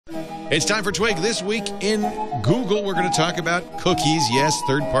It's time for Twig. This week in Google, we're going to talk about cookies. Yes,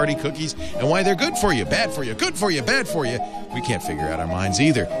 third-party cookies, and why they're good for you, bad for you, good for you, bad for you. We can't figure out our minds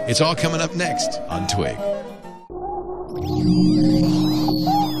either. It's all coming up next on Twig.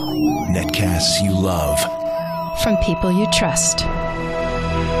 Netcasts you love. From people you trust.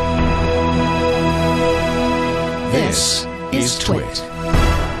 This is TWiT.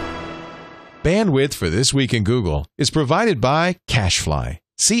 Bandwidth for This Week in Google is provided by Cachefly.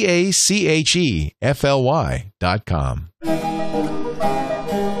 Cachefly.com.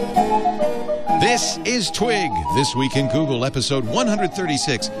 This is Twig, This Week in Google, episode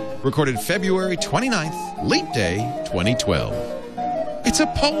 136, recorded February 29th, Leap Day 2012. It's a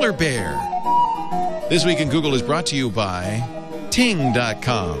polar bear. This Week in Google is brought to you by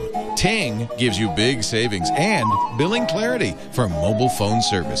Ting.com. Ting gives you big savings and billing clarity for mobile phone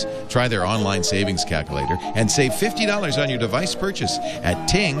service. Try their online savings calculator and save $50 on your device purchase at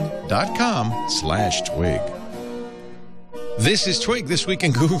ting.com/twig. This is Twig, This Week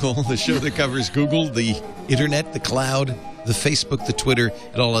in Google, the show that covers Google, the internet, the cloud, the Facebook, the Twitter,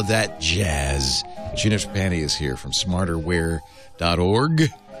 and all of that jazz. Gina Trapani is here from smarterware.org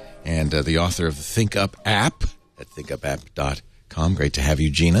and the author of the ThinkUp app at thinkupapp.com. Great to have you,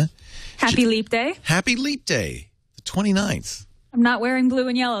 Gina. Happy Leap Day. Happy Leap Day, the 29th. I'm not wearing blue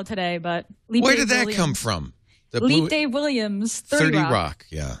and yellow today, but Leap Where Day did that Williams. come from? The Leap Day Williams, 30 Rock.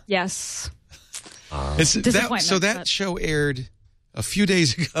 Yeah. Yes. So that show aired a few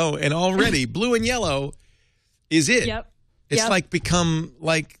days ago, and already blue and yellow is it. Yep. It's like become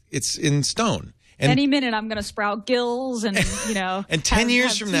like it's in stone. And any minute I'm going to sprout gills and, you know. And 10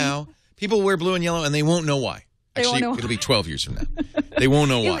 years from now, people wear blue and yellow and they won't know why. Actually, it'll be 12 years from now. They won't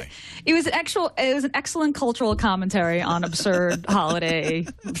know why. It was an excellent cultural commentary on absurd holiday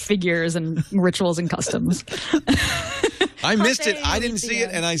figures and rituals and customs. I missed it. I didn't see it,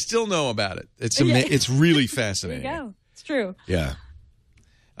 and I still know about it. It's really fascinating. There you go. It's true. Yeah.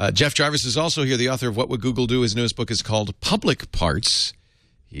 Jeff Jarvis is also here, the author of What Would Google Do? His newest book is called Public Parts.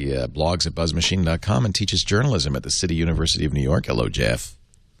 He blogs at buzzmachine.com and teaches journalism at the City University of New York. Hello, Jeff.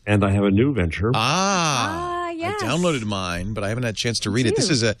 And I have a new venture. Yes. I downloaded mine, but I haven't had a chance to read it.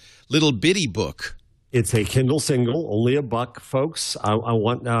 This is a little bitty book. It's a Kindle single, only $1, folks.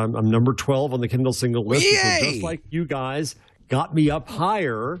 I'm number 12 on the Kindle single list. Just like you guys got me up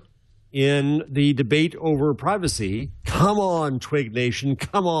higher in the debate over privacy. Come on, Twig Nation.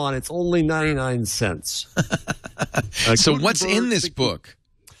 Come on. It's only 99 cents. So what's in this book?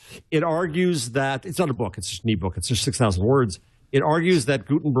 It argues that – it's not a book. It's just an e-book. It's just 6,000 words. It argues that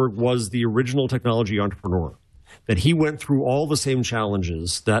Gutenberg was the original technology entrepreneur, that he went through all the same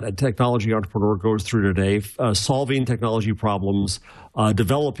challenges that a technology entrepreneur goes through today, solving technology problems,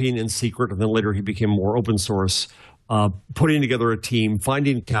 developing in secret, and then later he became more open source, putting together a team,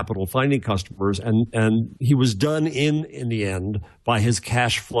 finding capital, finding customers, and he was done in the end by his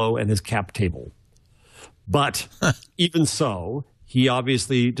cash flow and his cap table. But even so, he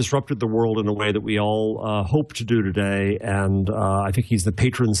obviously disrupted the world in a way that we all hope to do today, and I think he's the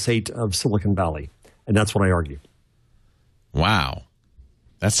patron saint of Silicon Valley, and that's what I argue. Wow.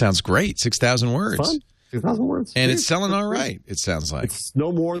 That sounds great. 6,000 words. Fun. 6,000 words. And it's selling all right, it sounds like. It's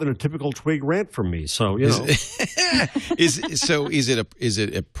no more than a typical Twig rant from me, so, you know. Is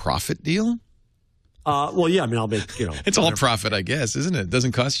it a profit deal? Well, yeah, I mean, I'll make, you know. It's all profit, I guess, isn't it? It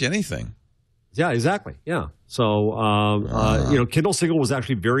doesn't cost you anything. Yeah, exactly. Yeah. So, you know, Kindle Single was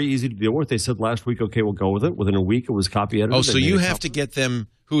actually very easy to deal with. They said last week, okay, we'll go with it. Within a week, it was copy edited. Oh, so you have to get them.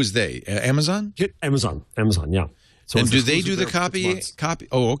 Who is they? Amazon? Amazon, yeah. So and do they do the copy?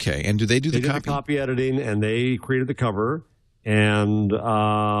 Oh, okay. And do they do the copy? They did the copy editing, and they created the cover. And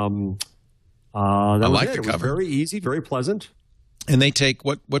I like the cover. It was very easy, very pleasant. And they take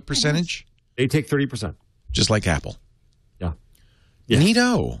what percentage? They take 30%. Just like Apple. Yeah.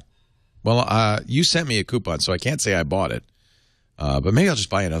 Neato. Well, you sent me a coupon, so I can't say I bought it. But maybe I'll just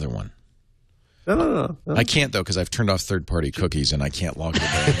buy another one. No. I can't, though, because I've turned off third-party cookies, and I can't log into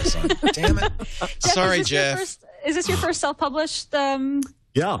Amazon. Damn it. Sorry, Jeff. Is this your first self-published?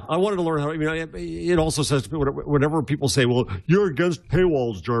 Yeah, I wanted to learn how. I mean, it also says whenever people say, "Well, you're against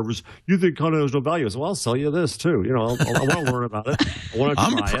paywalls, Jarvis. You think content has no value." So I'll sell you this too. You know, I want to learn about it. I want to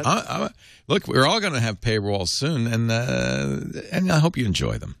try it. Look, we're all going to have paywalls soon, and I hope you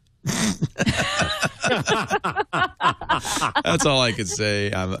enjoy them. That's all I could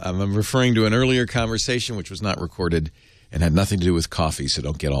say. I'm referring to an earlier conversation, which was not recorded and had nothing to do with coffee, so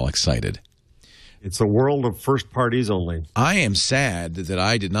don't get all excited. It's a world of first parties only. I am sad that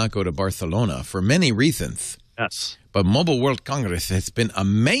I did not go to Barcelona for many reasons. Yes. But Mobile World Congress has been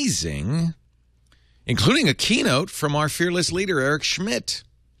amazing, including a keynote from our fearless leader, Eric Schmidt.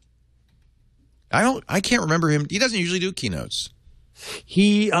 I can't remember him. He doesn't usually do keynotes.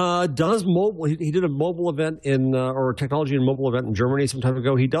 He does mobile. He did a mobile event or technology and mobile event in Germany some time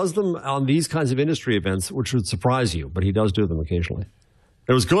ago. He does them on these kinds of industry events, which would surprise you, but he does do them occasionally.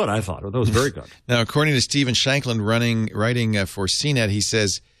 It was good, I thought. It was very good. Now, according to Stephen Shanklin, writing for CNET, he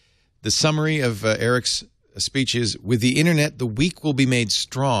says, the summary of Eric's speech is, with the internet, the weak will be made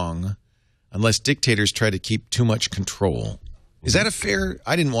strong unless dictators try to keep too much control. Is that a fair,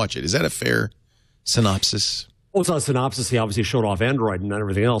 I didn't watch it, is that a fair synopsis? Well, it's not a synopsis. He obviously showed off Android and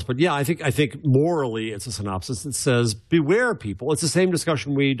everything else. But yeah, I think morally it's a synopsis that says, beware, people. It's the same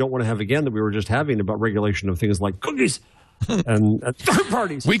discussion we don't want to have again that we were just having about regulation of things like cookies and third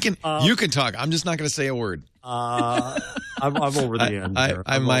parties. You can talk. I'm just not going to say a word. I'm over the end.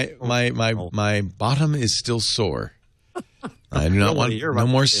 My bottom is still sore. I do not want no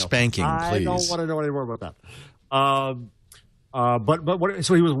more spanking, please. I don't want to know any more about that.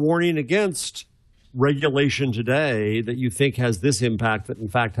 So he was warning against regulation today that you think has this impact that in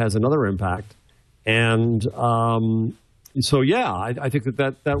fact has another impact. And so, yeah, I think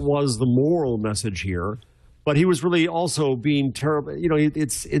that was the moral message here. But he was really also being terrible. You know,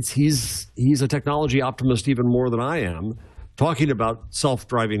 he's a technology optimist even more than I am, talking about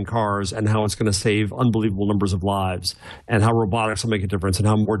self-driving cars and how it's going to save unbelievable numbers of lives and how robotics will make a difference and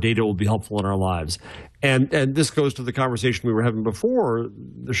how more data will be helpful in our lives. And this goes to the conversation we were having before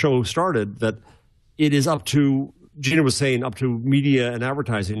the show started, that it is up to, Gina was saying, up to media and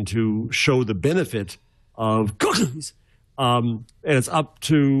advertising to show the benefit of cookies. And it's up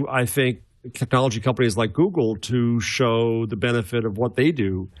to, I think, technology companies like Google to show the benefit of what they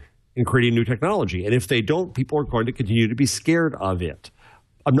do in creating new technology. And if they don't, people are going to continue to be scared of it.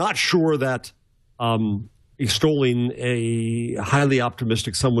 I'm not sure that extolling a highly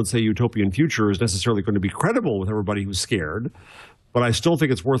optimistic, some would say utopian future is necessarily going to be credible with everybody who's scared. But I still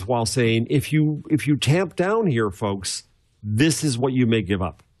think it's worthwhile saying, if you tamp down here, folks, this is what you may give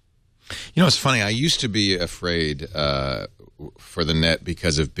up. You know, it's funny. I used to be afraid for the net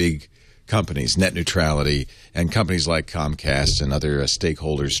because of big companies, net neutrality, and companies like Comcast and other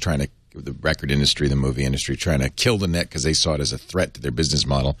stakeholders trying to, the record industry, the movie industry, trying to kill the net because they saw it as a threat to their business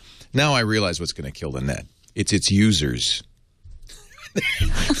model. Now I realize what's going to kill the net. It's its users.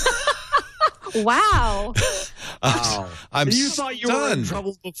 Wow. I'm you stunned. thought you were in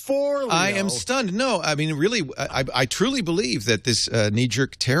trouble before, Leo. I am stunned. No, I mean, really, I truly believe that this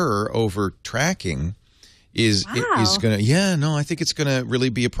knee-jerk terror over tracking is going to, I think it's going to really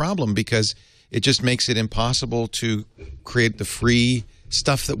be a problem because it just makes it impossible to create the free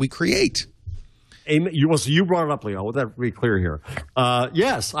stuff that we create. You brought it up, Leo. Let that be clear here.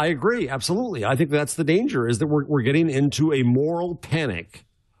 Yes, I agree. Absolutely. I think that's the danger, is that we're getting into a moral panic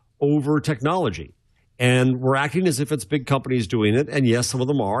over technology. And we're acting as if it's big companies doing it. And yes, some of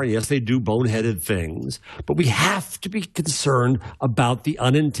them are. And yes, they do boneheaded things. But we have to be concerned about the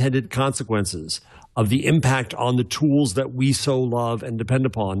unintended consequences of the impact on the tools that we so love and depend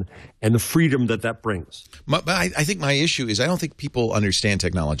upon and the freedom that brings. But I think my issue is I don't think people understand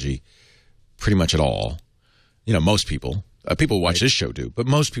technology pretty much at all. You know, most people. People who watch this show do. But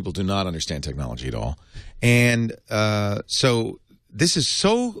most people do not understand technology at all. And so this is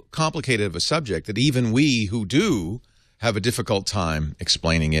so complicated of a subject that even we who do have a difficult time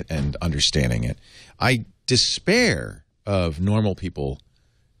explaining it and understanding it. I despair of normal people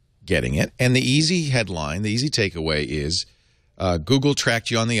getting it. And the easy headline, the easy takeaway is Google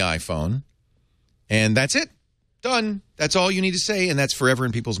tracked you on the iPhone, and that's it. Done. That's all you need to say, and that's forever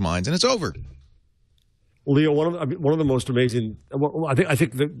in people's minds, and it's over. Leo, one of the most amazing, I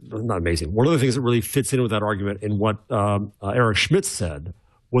think not amazing. One of the things that really fits in with that argument in what Eric Schmidt said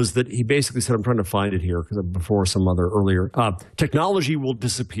was that he basically said, I'm trying to find it here because before some other earlier, technology will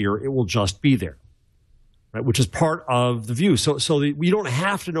disappear. It will just be there, right? Which is part of the view. So we don't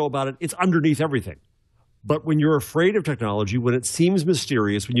have to know about it. It's underneath everything. But when you're afraid of technology, when it seems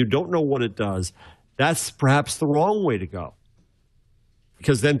mysterious, when you don't know what it does, that's perhaps the wrong way to go.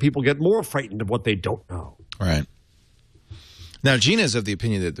 Because then people get more frightened of what they don't know. Right. Now, Gina is of the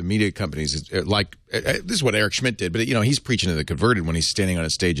opinion that the media companies, this is what Eric Schmidt did, but he's preaching to the converted when he's standing on a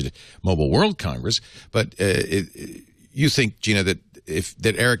stage at Mobile World Congress. But you think, Gina,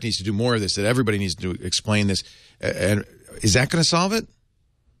 that Eric needs to do more of this, that everybody needs to explain this, and is that going to solve it?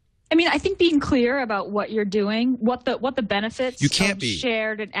 I mean, I think being clear about what you're doing, what the benefits of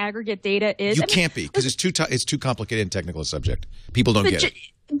shared and aggregate data is. You can't be, because it's too complicated and technical a subject. People don't get it.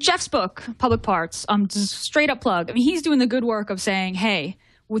 Jeff's book, Public Parts, just straight up plug. I mean, he's doing the good work of saying, hey,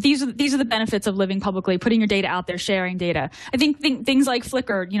 these are the benefits of living publicly, putting your data out there, sharing data. I think things like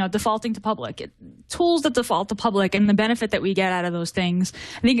Flickr, defaulting to public, tools that default to public and the benefit that we get out of those things,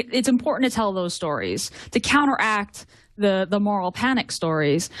 I think it's important to tell those stories to counteract the moral panic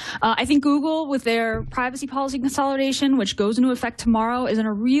stories. I think Google, with their privacy policy consolidation, which goes into effect tomorrow, is in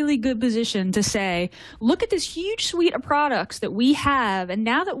a really good position to say, look at this huge suite of products that we have, and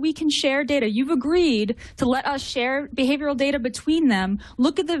now that we can share data, you've agreed to let us share behavioral data between them.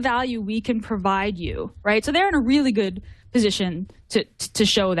 Look at the value we can provide you, right? So they're in a really good position to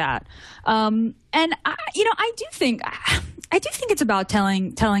show that. And I do think it's about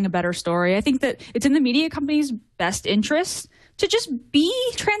telling a better story. I think that it's in the media company's best interest to just be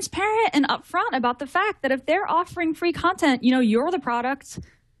transparent and upfront about the fact that if they're offering free content, you're the product,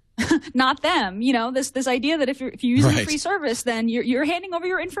 not them. This idea that if you're using a free service, then you're handing over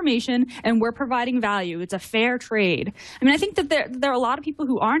your information and we're providing value. It's a fair trade. I mean, I think that there are a lot of people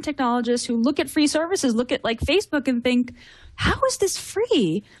who aren't technologists who look at free services, look at like Facebook and think, how is this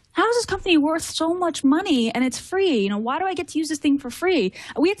free? How is this company worth so much money and it's free? Why do I get to use this thing for free?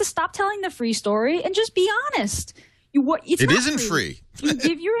 We have to stop telling the free story and just be honest. It isn't free. You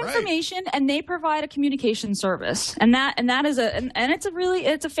give your information and they provide a communication service. And that is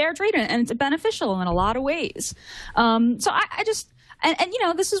it's a fair trade and it's beneficial in a lot of ways. So I just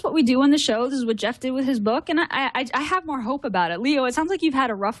this is what we do on the show. This is what Jeff did with his book, and I have more hope about it. Leo, it sounds like you've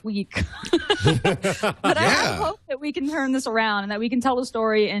had a rough week, but I have hope that we can turn this around and that we can tell the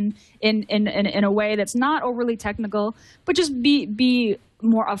story in a way that's not overly technical, but just be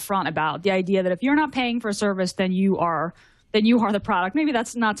more upfront about the idea that if you're not paying for a service, then you are the product. Maybe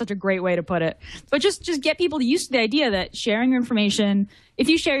that's not such a great way to put it, but just get people used to the idea that sharing your information, if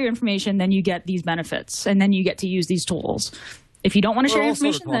you share your information, then you get these benefits, and then you get to use these tools. If you don't want to share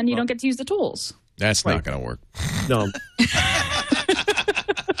information, then you don't get to use the tools. That's not going to work. No.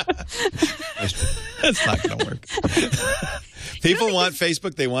 That's not going to work. People want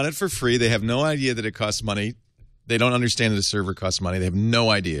Facebook. They want it for free. They have no idea that it costs money. They don't understand that a server costs money. They have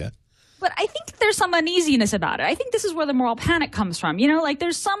no idea. But I think there's some uneasiness about it. I think this is where the moral panic comes from.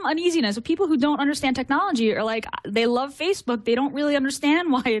 There's some uneasiness of people who don't understand technology or they love Facebook. They don't really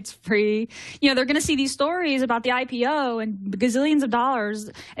understand why it's free. They're going to see these stories about the IPO and gazillions of dollars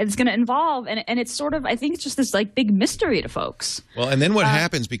it's going to involve. And it's sort of, I think it's just this big mystery to folks. Well, and then what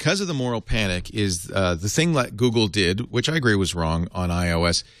happens because of the moral panic is the thing that Google did, which I agree was wrong on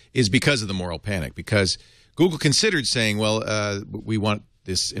iOS, is because of the moral panic. Because Google considered saying, well, we want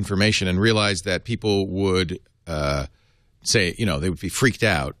this information, and realized that people would say, they would be freaked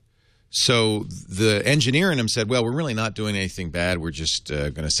out. So the engineer in them said, well, we're really not doing anything bad. We're just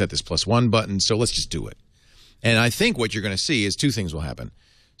going to set this +1 button, so let's just do it. And I think what you're going to see is two things will happen.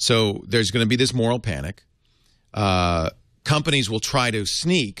 So there's going to be this moral panic. Companies will try to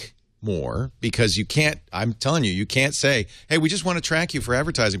sneak more because you can't, I'm telling you, you can't say, hey, we just want to track you for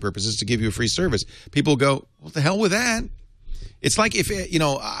advertising purposes to give you a free service. People go, what the hell with that? It's like if,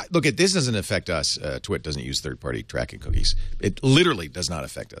 look, this doesn't affect us. TWiT doesn't use third-party tracking cookies. It literally does not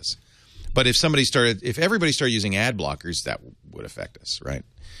affect us. But if everybody started using ad blockers, that would affect us, right?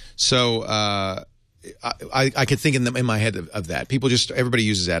 So I could think in my head of that. Everybody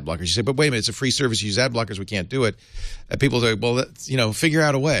uses ad blockers. You say, but wait a minute, it's a free service. You use ad blockers. We can't do it. People say, well, figure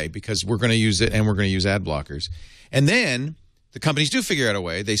out a way because we're going to use it and we're going to use ad blockers. And then the companies do figure out a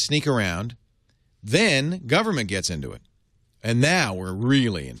way. They sneak around. Then government gets into it. And now we're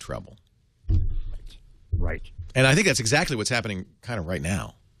really in trouble. Right. And I think that's exactly what's happening kind of right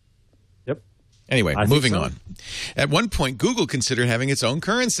now. Yep. Anyway, moving on. At one point, Google considered having its own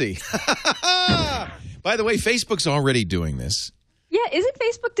currency. By the way, Facebook's already doing this. Yeah, isn't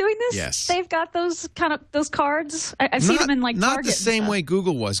Facebook doing this? Yes. They've got those cards. I've seen them in Target. Not the same way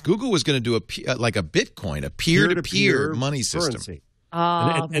Google was. Google was going to do a Bitcoin, a peer-to-peer money system. Currency.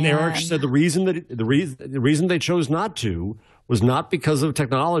 And Eric said the reason they chose not to was not because of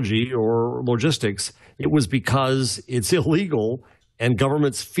technology or logistics. It was because it's illegal and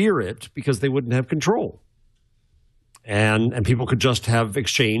governments fear it because they wouldn't have control. And people could just have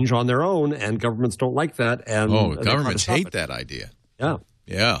exchange on their own, and governments don't like that. And governments hate that idea. Yeah.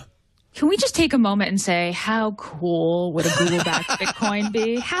 Yeah. Can we just take a moment and say, how cool would a Google-backed Bitcoin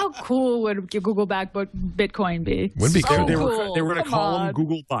be? How cool would Google-backed Bitcoin be? Would be cool. They were going to call them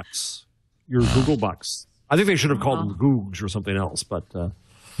Google Bucks. Your Google Bucks. I think they should have called them Googs or something else. But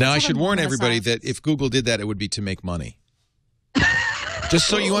now I should warn everybody that if Google did that, it would be to make money. Just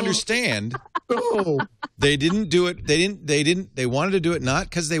so you understand, they didn't do it. They wanted to do it not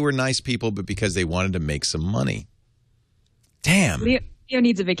because they were nice people, but because they wanted to make some money. Damn. Leo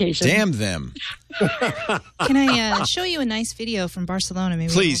needs a vacation. Damn them. Can I show you a nice video from Barcelona?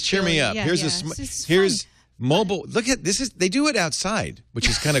 Maybe please cheer me up. Yeah, Here's Mobile. Look at this. They do it outside, which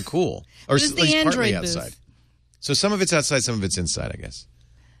is kind of cool, or at least partly outside. So some of it's outside, some of it's inside, I guess.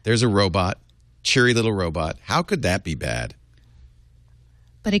 There's a robot, cheery little robot. How could that be bad?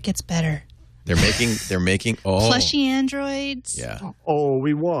 But it gets better. They're making plushy androids. Yeah. Oh,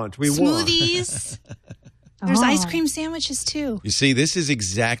 we want smoothies. There's ice cream sandwiches too. You see, this is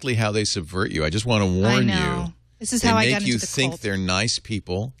exactly how they subvert you. I just want to warn you. This is how I got into the cult. They make you think they're nice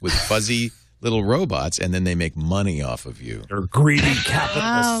people with fuzzy little robots, and then they make money off of you. They're greedy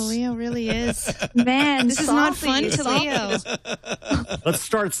capitalists. Wow, Leo really is. Man, this is not fun to Leo. Let's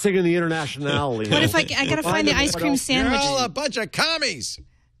start singing the Internationale, Leo. What if I got to find the ice cream sandwiches? You're all a bunch of commies.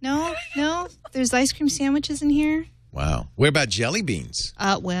 No. There's ice cream sandwiches in here. Wow. What about jelly beans?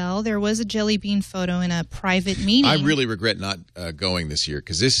 Well, there was a jelly bean photo in a private meeting. I really regret not going this year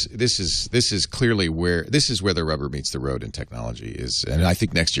because this is clearly where the rubber meets the road in technology is, and I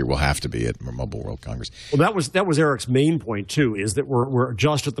think next year we'll have to be at Mobile World Congress. Well, that was Eric's main point too, is that we're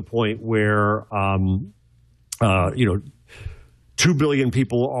just at the point where 2 billion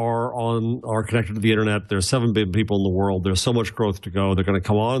people are connected to the internet. There's 7 billion people in the world. There's so much growth to go. They're going to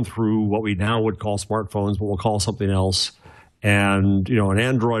come on through what we now would call smartphones, but we'll call something else. And, an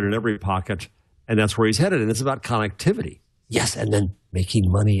Android in every pocket. And that's where he's headed. And it's about connectivity. Yes, and then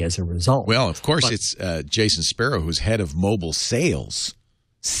making money as a result. Well, of course, it's Jason Sparrow, who's head of mobile sales.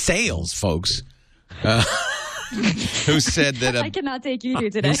 Sales, folks. Who said that I cannot take you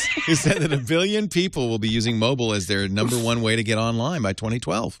today. Who said that 1 billion people will be using mobile as their #1 way to get online by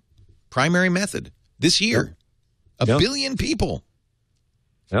 2012. Primary method this year. Yep. 1 billion people.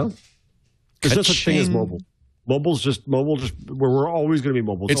 Yeah. There's no such thing as mobile. Mobile just we're always going to be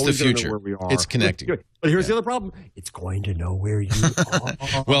mobile. It's the future. Where we are. It's connecting. But here's the other problem. It's going to know where you are.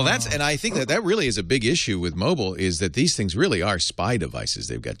 Well, I think that really is a big issue with mobile is that these things really are spy devices.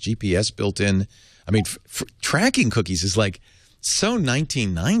 They've got GPS built in. I mean, tracking cookies is like so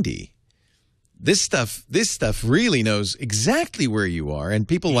 1990. This stuff really knows exactly where you are, and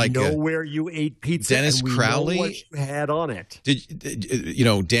people know where you ate pizza. Dennis and we Crowley, know what you had on it.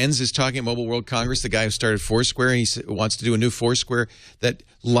 Denz is talking at Mobile World Congress. The guy who started Foursquare, he wants to do a new Foursquare that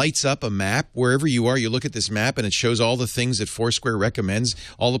lights up a map wherever you are. You look at this map, and it shows all the things that Foursquare recommends,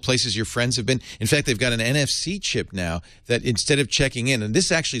 all the places your friends have been. In fact, they've got an NFC chip now that instead of checking in, and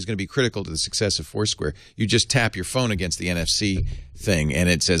this actually is going to be critical to the success of Foursquare. You just tap your phone against the NFC thing, and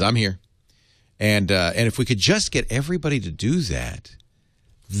it says, "I'm here." And if we could just get everybody to do that,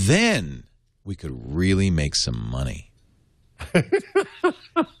 then we could really make some money. But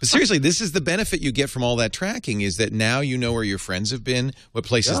seriously, this is the benefit you get from all that tracking is that now you know where your friends have been, what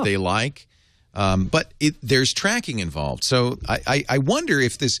places they like. But there's tracking involved. So I wonder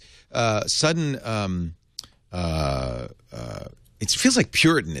if this sudden it feels like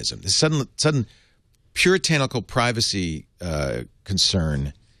Puritanism, this sudden puritanical privacy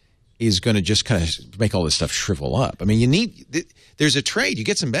concern is going to just kind of make all this stuff shrivel up. I mean, there's a trade. You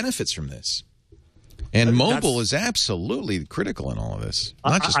get some benefits from this. And mobile is absolutely critical in all of this,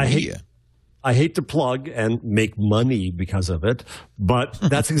 not just media. I hate to plug and make money because of it, but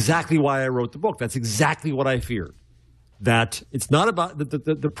that's exactly why I wrote the book. That's exactly what I feared. That it's not about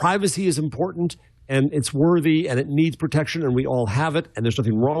the privacy is important and it's worthy and it needs protection and we all have it and there's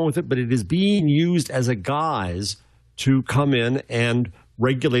nothing wrong with it, but it is being used as a guise to come in and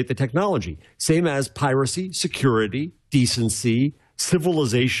regulate the technology. Same as piracy, security, decency,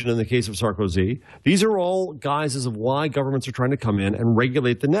 civilization in the case of Sarkozy. These are all guises of why governments are trying to come in and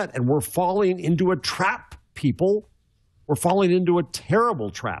regulate the net. And we're falling into a trap, people. We're falling into a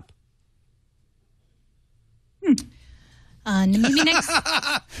terrible trap. Maybe next.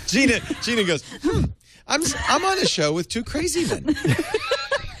 Gina goes, I'm on a show with 2 crazy men.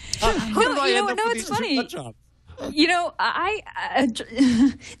 It's funny.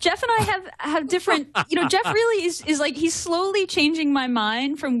 Jeff and I have different, Jeff really is like, he's slowly changing my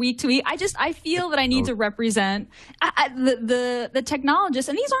mind from week to week. I feel that I need to represent the technologists.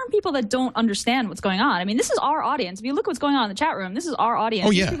 And these aren't people that don't understand what's going on. I mean, this is our audience. If you look what's going on in the chat room, this is our audience.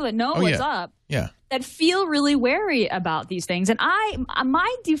 Oh, yeah. These people that know what's up. Yeah. That feel really wary about these things. And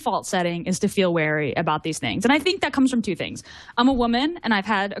my default setting is to feel wary about these things. And I think that comes from 2 things. I'm a woman, and I've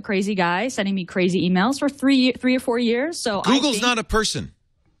had a crazy guy sending me crazy emails for 3 or 4 years. So Google's not a person.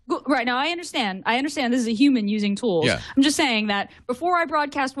 Right. Now, I understand. This is a human using tools. Yeah. I'm just saying that before I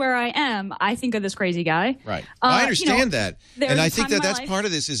broadcast where I am, I think of this crazy guy. Right. I understand that. And I think that's part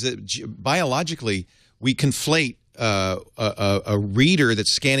of this is that biologically we conflate a reader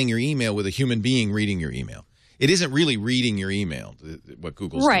that's scanning your email with a human being reading your email. It isn't really reading your email, what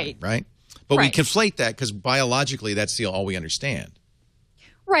Google's doing, right? But we conflate that because biologically that's all we understand.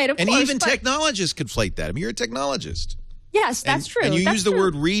 Right, of and course. even technologists conflate that. I mean, you're a technologist. Yes, that's true. And you that's use the true.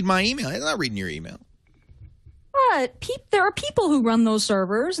 word read my email. I'm not reading your email. But there are people who run those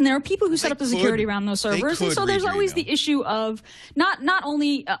servers, and there are people who set up the security around those servers. And so there's always the issue of not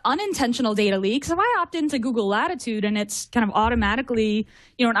only unintentional data leaks. If I opt into Google Latitude and it's kind of automatically,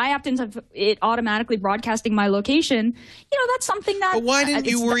 and I opt into it automatically broadcasting my location, that's something that. But why didn't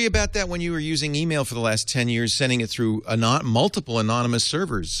you worry about that when you were using email for the last 10 years, sending it through multiple anonymous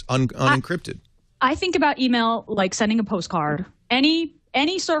servers, unencrypted? I think about email like sending a postcard.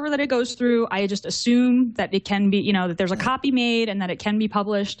 Any server that it goes through, I just assume that it can be, that there's a copy made and that it can be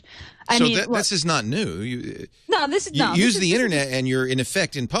published. This is not new. You use the internet and you're in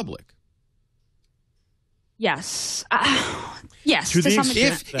effect in public. Yes. Yes. To some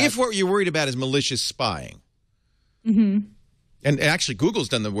extent. If what you're worried about is malicious spying. Mm-hmm. And actually, Google's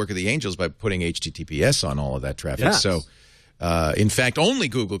done the work of the angels by putting HTTPS on all of that traffic. Yes. So, in fact, only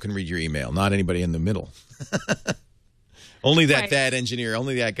Google can read your email, not anybody in the middle. Only that engineer,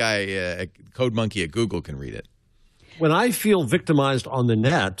 only that guy, Code Monkey at Google can read it. When I feel victimized on the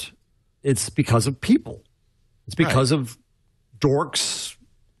net, it's because of people. It's because of dorks,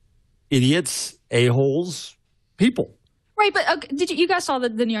 idiots, a-holes, people. Right, but you guys saw the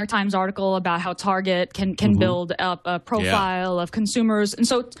New York Times article about how Target can build up a profile of consumers, and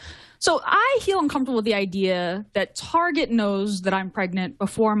so I feel uncomfortable with the idea that Target knows that I'm pregnant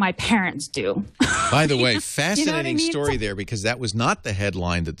before my parents do. By the way, fascinating story So there, because that was not the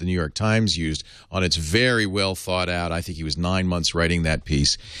headline that the New York Times used on its very well thought out. I think he was 9 months writing that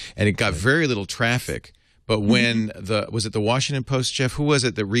piece, and it got very little traffic. But when was it the Washington Post, Jeff? Who was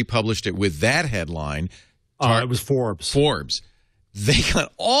it that republished it with that headline? It was Forbes. Forbes. They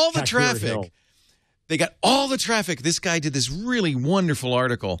got all the Catcher Hill. traffic. They got all the traffic. This guy did this really wonderful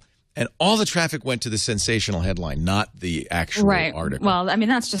article. And all the traffic went to the sensational headline, not the actual article. Well, I mean,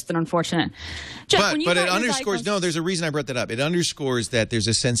 that's just an unfortunate. Jeff, but it underscores, no, there's a reason I brought that up. It underscores that there's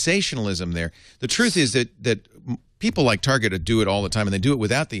a sensationalism there. The truth is that people like Target do it all the time, and they do it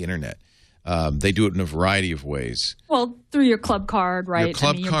without the internet. They do it in a variety of ways. Well, through your club card, right? Your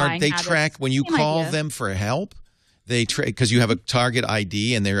club card, they track when you call them for help. They because you have a Target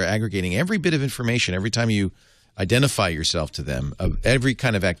ID, and they're aggregating every bit of information every time you identify yourself to them of every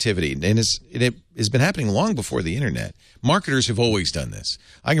kind of activity. And it has been happening long before the internet. Marketers have always done this.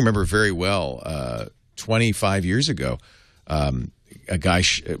 I can remember very well 25 years ago, a guy,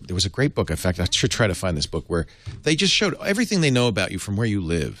 there was a great book. In fact, I should try to find this book where they just showed everything they know about you from where you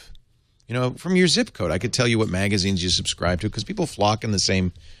live. From your zip code. I could tell you what magazines you subscribe to because people flock in the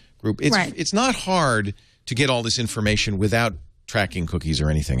same group. It's not hard to get all this information without tracking cookies or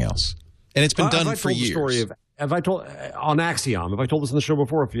anything else. And it's been done for years. Have I told on Axiom? Have I told this on the show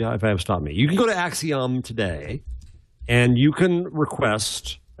before? If I have stopped me, you can go to Axiom today, and you can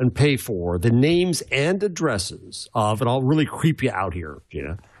request and pay for the names and addresses of, and I'll really creep you out here,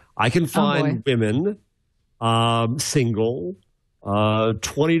 Gina. I can find women, single,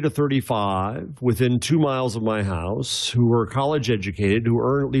 20 to 35, within 2 miles of my house, who are college educated, who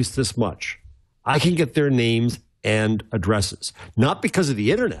earn at least this much. I can get their names and addresses, not because of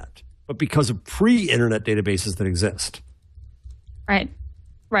the internet, but because of pre-internet databases that exist. Right.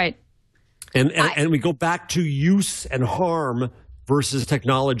 And we go back to use and harm versus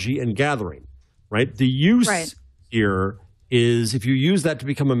technology and gathering, right? The use here is if you use that to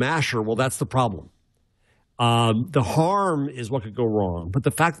become a masher, well, that's the problem. The harm is what could go wrong. But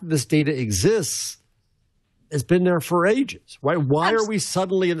the fact that this data exists has been there for ages, right? Why are we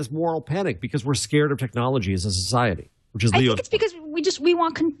suddenly in this moral panic? Because we're scared of technology as a society. Which is I think it's because we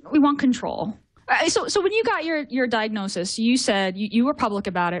want control. So when you got your diagnosis, you said you were public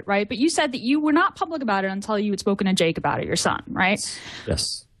about it, right? But you said that you were not public about it until you had spoken to Jake about it, your son, right?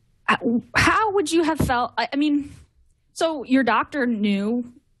 Yes. How would you have felt? I mean, so your doctor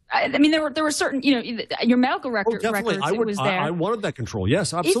knew. I mean, there were certain, your medical records. Definitely. It was there. I wanted that control.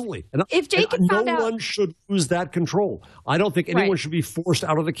 Yes, absolutely. If Jake had found out, no one should lose that control. I don't think anyone should be forced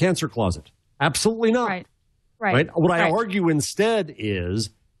out of the cancer closet. Absolutely not. Right. What I argue instead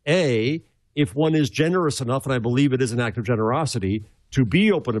is, A, if one is generous enough, and I believe it is an act of generosity, to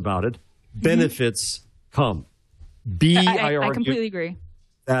be open about it, benefits come. B, I argue I completely agree.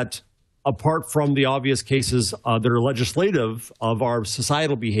 that apart from the obvious cases that are legislative of our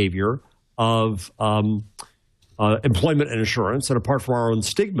societal behavior of employment and insurance, and apart from our own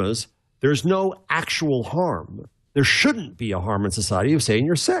stigmas, there's no actual harm. There shouldn't be a harm in society of saying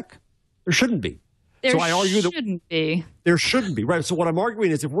you're sick. There shouldn't be. There shouldn't be. There shouldn't be, right? So what I'm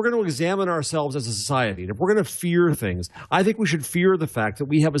arguing is if we're going to examine ourselves as a society, and if we're going to fear things, I think we should fear the fact that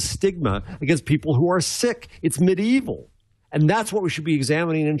we have a stigma against people who are sick. It's medieval. And that's what we should be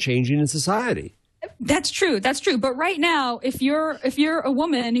examining and changing in society. That's true. That's true. But right now, if you're a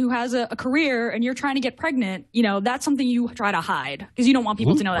woman who has a career and you're trying to get pregnant, that's something you try to hide because you don't want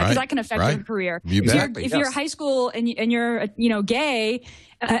people to know that because that can affect your career. If you're high school and you're gay,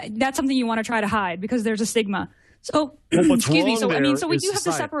 that's something you want to try to hide because there's a stigma. So excuse me. So we do have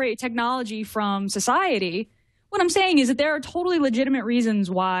to separate technology from society. What I'm saying is that there are totally legitimate reasons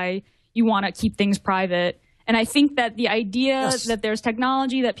why you want to keep things private. And I think that the idea that there's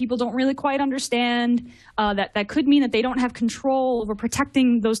technology that people don't really quite understand, that could mean that they don't have control over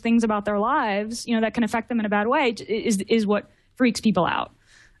protecting those things about their lives, that can affect them in a bad way, is what freaks people out.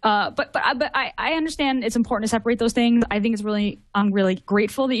 But I understand it's important to separate those things. I think I'm really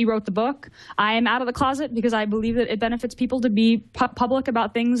grateful that you wrote the book. I am out of the closet because I believe that it benefits people to be public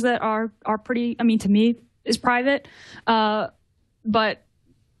about things that are pretty, to me, is private. But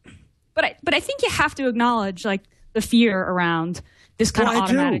I think you have to acknowledge the fear around this kind of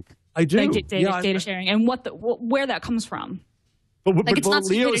automatic data sharing and where that comes from. But what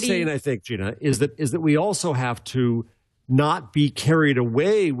Leo is saying, I think, Gina, is that we also have to not be carried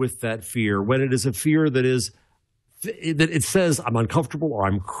away with that fear when it is a fear that it says I'm uncomfortable or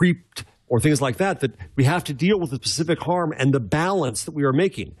I'm creeped or things like that we have to deal with the specific harm and the balance that we are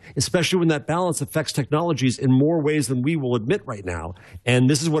making, especially when that balance affects technologies in more ways than we will admit right now. And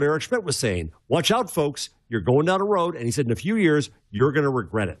this is what Eric Schmidt was saying. Watch out, folks. You're going down a road. And he said in a few years, you're going to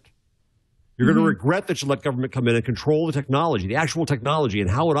regret it. You're going to regret that you let government come in and control the technology, the actual technology and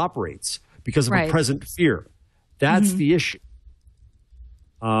how it operates because of a present fear. That's the issue.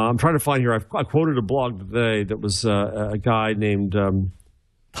 I'm trying to find here. I quoted a blog today that was a guy named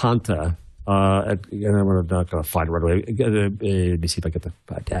Tanta. And I'm not going to find it right away. Let me see if I get the.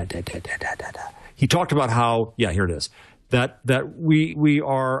 He talked about how here it is that we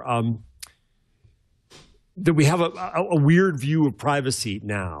are that we have a weird view of privacy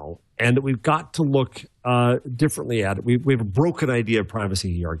now, and that we've got to look differently at it. We have a broken idea of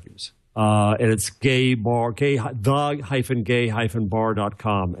privacy, he argues. And it's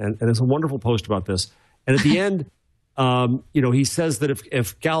the-gay-bar.com. And it's a wonderful post about this. And at the end, he says that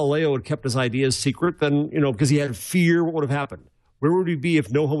if Galileo had kept his ideas secret, then, because he had fear, what would have happened? Where would we be if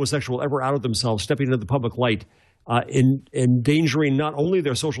no homosexual ever outed themselves, stepping into the public light, endangering not only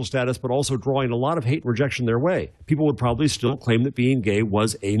their social status, but also drawing a lot of hate and rejection their way? People would probably still claim that being gay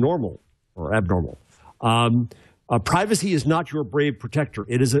was anormal or abnormal. Privacy is not your brave protector.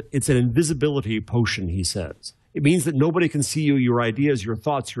 It's an invisibility potion, he says. It means that nobody can see you, your ideas, your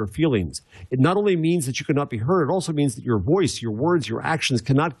thoughts, your feelings. It not only means that you cannot be heard, it also means that your voice, your words, your actions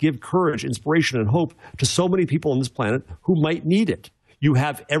cannot give courage, inspiration, and hope to so many people on this planet who might need it. You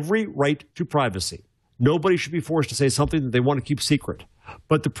have every right to privacy. Nobody should be forced to say something that they want to keep secret.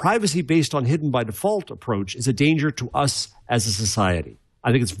 But the privacy based on hidden by default approach is a danger to us as a society.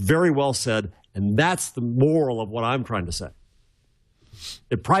 I think it's very well said, and that's the moral of what I'm trying to say.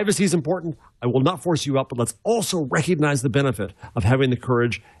 If privacy is important, I will not force you out, but let's also recognize the benefit of having the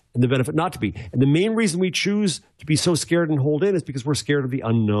courage and the benefit not to be. And the main reason we choose to be so scared and hold in is because we're scared of the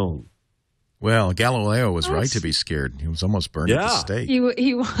unknown. Well, Galileo was right to be scared. He was almost burned at the stake. He was.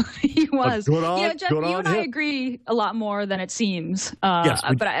 Jeff, you and I agree a lot more than it seems. Yes,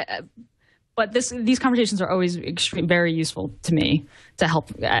 but these conversations are always very useful to me to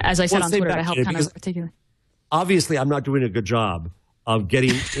help, as I said on Twitter, to help kind of articulate. Obviously, I'm not doing a good job of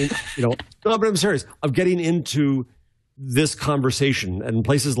getting, no, but I'm serious, of getting into this conversation and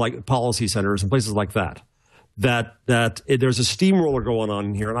places like policy centers and places like that there's a steamroller going on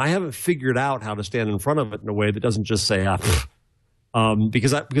in here, and I haven't figured out how to stand in front of it in a way that doesn't just say,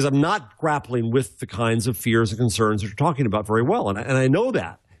 because I'm not grappling with the kinds of fears and concerns that you're talking about very well, and I know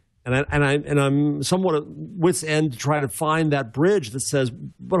that. And I'm somewhat at wit's end to try to find that bridge that says,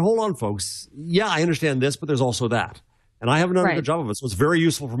 but hold on, folks. Yeah, I understand this, but there's also that. And I haven't done a good job of it. So it's very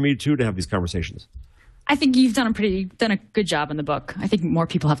useful for me, too, to have these conversations. I think you've done a good job in the book. I think more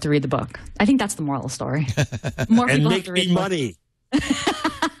people have to read the book. I think that's the moral of the story. More people have to read the book. And make me money.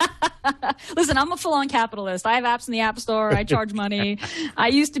 Listen, I'm a full-on capitalist. I have apps in the App Store. I charge money. I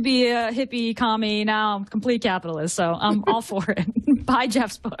used to be a hippie commie. Now I'm a complete capitalist. So I'm all for it. Buy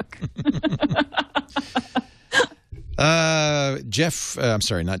Jeff's book.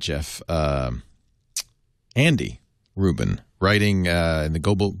 Andy Rubin, writing in the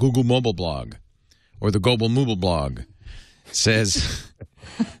Google Mobile blog, or the Global Mobile blog, says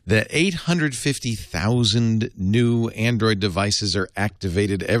that 850,000 new Android devices are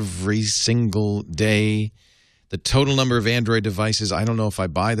activated every single day. The total number of Android devices, I don't know if I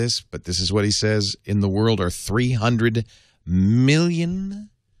buy this, but this is what he says, in the world are 300 million.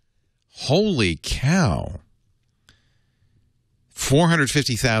 Holy cow.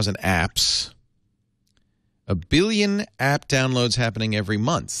 450,000 apps. 1 billion app downloads happening every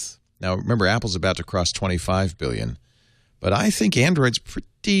month. Now, remember, Apple's about to cross 25 billion. But I think Android's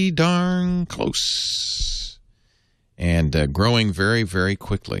pretty darn close. And growing very, very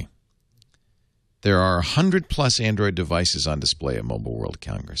quickly. There are 100-plus Android devices on display at Mobile World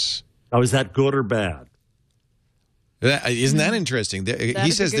Congress. Now, is that good or bad? Isn't that interesting? He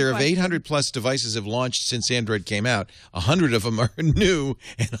says there are 800-plus devices have launched since Android came out. 100 of them are new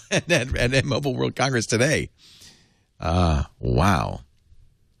and at Mobile World Congress today. Wow.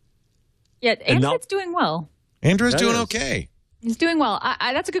 Yeah, Android's doing well. Android's doing okay. He's doing well.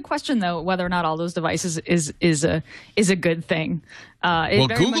 That's a good question, though, whether or not all those devices is a good thing. It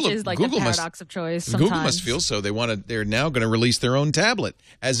very much is like Google the paradox of choice sometimes. Google must feel so. They're now going to release their own tablet,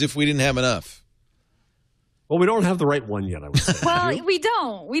 as if we didn't have enough. Well, we don't have the right one yet, I would say. Well, we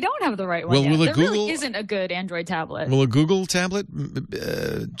don't. We don't have the right one yet. There really isn't a good Android tablet. Will a Google tablet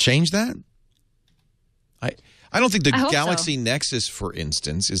change that? I don't think the Galaxy Nexus, for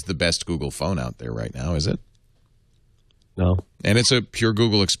instance, is the best Google phone out there right now, is it? No. And it's a pure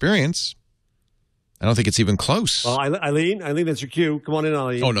Google experience. I don't think it's even close. Well, Eileen, that's your cue. Come on in,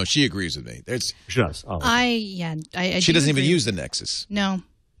 Eileen. Oh, no, she agrees with me. She does. Oh. She doesn't even use the Nexus. No.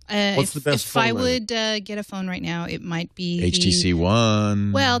 What's the best phone? If I would get a phone right now, it might be HTC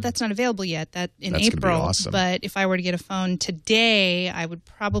One. Well, that's not available yet. That's April. Gonna be awesome. But if I were to get a phone today, I would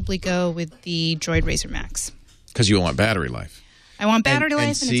probably go with the Droid Razr Max. Because you want battery life. I want battery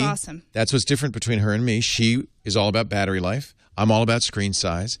life, and it's awesome. That's what's different between her and me. She is all about battery life. I'm all about screen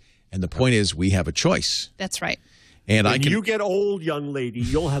size. And the point is, we have a choice. That's right. And when you get old, young lady,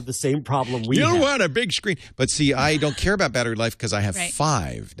 you'll have the same problem we have. You want a big screen. But see, I don't care about battery life because I have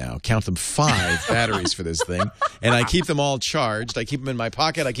 5 now. Count them, 5 batteries for this thing. And I keep them all charged. I keep them in my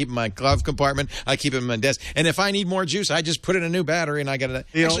pocket. I keep them in my glove compartment. I keep them in my desk. And if I need more juice, I just put in a new battery and I get it.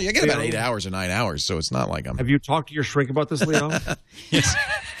 Actually, I get about 8 hours or 9 hours, so it's not like I'm... Have you talked to your shrink about this, Leo? Yes.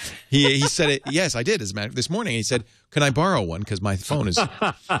 He said it. Yes, I did. As a matter, this morning, he said, "Can I borrow one? Because my phone is."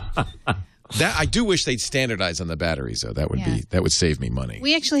 That I do wish they'd standardize on the batteries, though. That would save me money.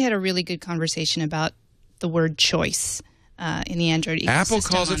 We actually had a really good conversation about the word choice in the Android ecosystem. Apple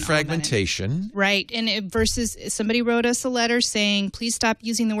calls it fragmentation. Right. And versus somebody wrote us a letter saying, please stop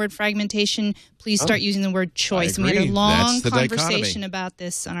using the word fragmentation. Please start using the word choice. I agree. We had a long conversation diconversation about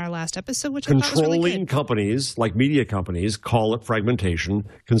this on our last episode, which I thought was really good. Controlling companies, like media companies, call it fragmentation.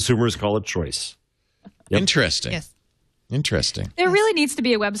 Consumers call it choice. Yep. Interesting. Yes. Interesting. There really needs to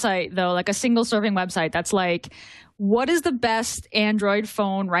be a website, though, like a single-serving website that's like, what is the best Android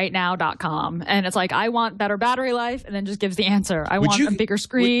phone right now.com? And it's like, I want better battery life, and then just gives the answer. I want a bigger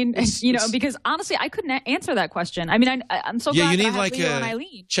screen. Because honestly, I couldn't answer that question. I mean, I'm so glad you need that I have Leo and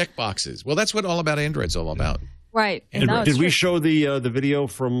Eileen. Check boxes. Well, that's what all about Android's all about. Right. Did we show the video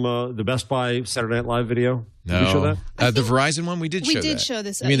from the Best Buy Saturday Night Live video? No. Did we show that? The Verizon one, we did show that. We did show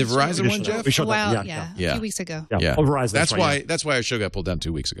this. You mean the Verizon one, Jeff? We showed that. A few weeks ago. Yeah. Oh, Verizon. That's why our show got pulled down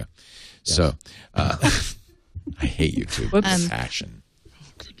 2 weeks ago. Yes. So, I hate YouTube. Passion.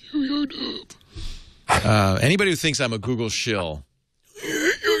 Anybody who thinks I'm a Google shill,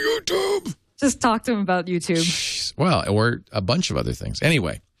 YouTube. Just talk to him about YouTube. Well, or a bunch of other things.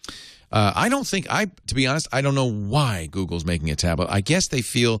 Anyway. To be honest, I don't know why Google's making a tablet. I guess they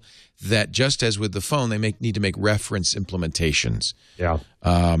feel that just as with the phone, they need to make reference implementations. Yeah.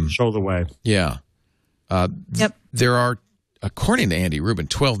 Show the way. Yeah. Yep. There are, according to Andy Rubin,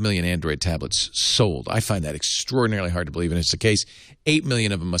 12 million Android tablets sold. I find that extraordinarily hard to believe, and it's the case. 8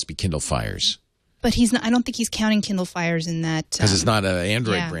 million of them must be Kindle Fires. But he's not. I don't think he's counting Kindle Fires in that. Because it's not an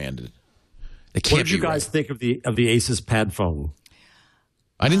Android branded. It can't what did you guys think of the Asus Pad phone?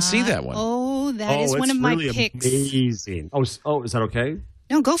 I didn't see that one. Oh, that is one of my picks. Amazing. Oh, is that okay?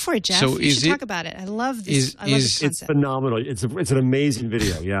 No, go for it, Jeff. So we should talk about it. I love this. I love this concept. It's phenomenal. It's an amazing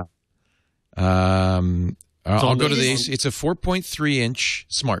video. Yeah. I'll go to the Asus. It's a 4.3-inch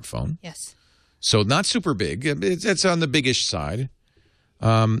smartphone. Yes. So not super big. It's on the biggish side.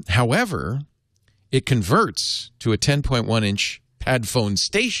 However, it converts to a 10.1-inch pad phone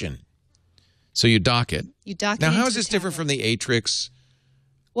station. So you dock it. Now, how is this different from the Atrix?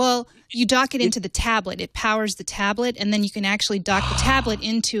 Well, you dock it into the tablet. It powers the tablet, and then you can actually dock the tablet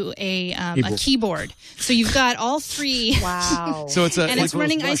into a keyboard. So you've got all three. Wow. So it's it's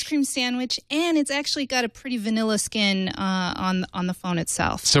running Ice Cream Sandwich, and it's actually got a pretty vanilla skin on the phone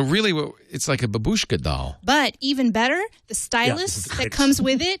itself. So really, it's like a babushka doll. But even better, the stylus that comes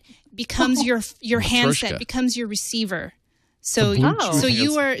with it becomes your handset, becomes your receiver. So, you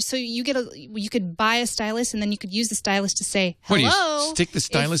could buy a stylus, and then you could use the stylus to say hello. What, do you stick the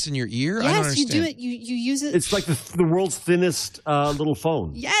stylus in your ear? Yes, I don't understand. you do it. You use it. It's like the world's thinnest little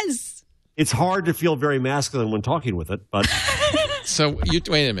phone. Yes. It's hard to feel very masculine when talking with it, but so wait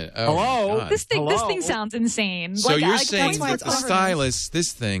a minute. Oh, hello. This thing sounds insane. So you're saying that the stylus,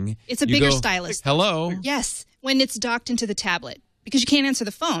 this thing, it's a bigger stylus. Hello. Yes, when it's docked into the tablet. Because you can't answer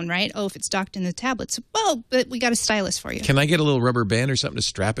the phone, right? Oh, if it's docked in the tablet. So, but we got a stylus for you. Can I get a little rubber band or something to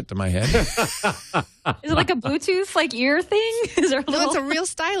strap it to my head? Is it like a Bluetooth ear thing? Is there No, it's a real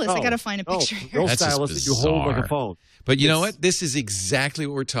stylus. I got to find a picture here. Real stylus that you hold like a phone. But you know what? This is exactly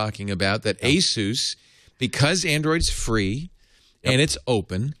what we're talking about, that Asus, because Android's free and it's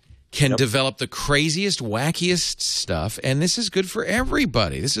open, can develop the craziest, wackiest stuff, and this is good for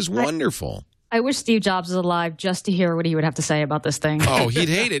everybody. This is wonderful. I wish Steve Jobs was alive just to hear what he would have to say about this thing. Oh, he'd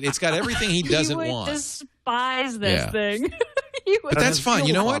hate it. It's got everything he doesn't want. He would despise this thing. But that's fine.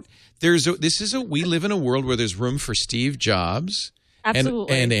 You know what? We live in a world where there's room for Steve Jobs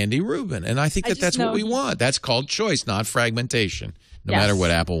and Andy Rubin, and I think that's what we want. That's called choice, not fragmentation, no matter what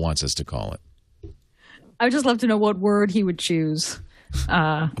Apple wants us to call it. I would just love to know what word he would choose.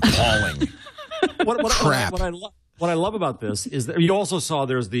 Appalling. Crap. What I love about this is that you also saw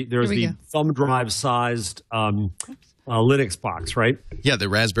there's the thumb drive sized Linux box, right? Yeah, the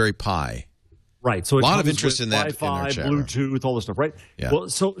Raspberry Pi. Right. So a lot of interest in that. Wi-Fi, Bluetooth, all this stuff, right? Yeah. Well,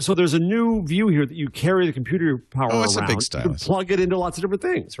 so there's a new view here that you carry the computer power around. It's a big stylus. You plug it into lots of different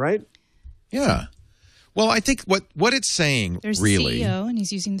things, right? Yeah. Well, I think what it's saying There's really. the CEO, and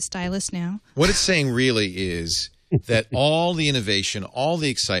he's using the stylus now. What it's saying really is that all the innovation, all the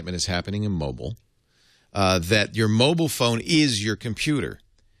excitement is happening in mobile. That your mobile phone is your computer.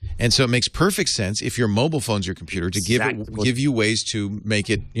 And so it makes perfect sense if your mobile phone's your computer to give you ways to make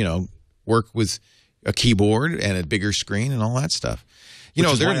it, work with a keyboard and a bigger screen and all that stuff.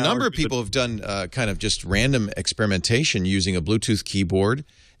 There are a number of people who have done kind of just random experimentation using a Bluetooth keyboard,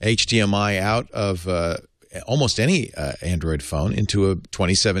 HDMI out of almost any Android phone into a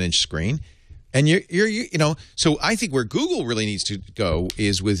 27-inch screen. And so I think where Google really needs to go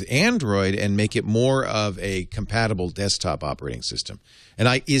is with Android and make it more of a compatible desktop operating system.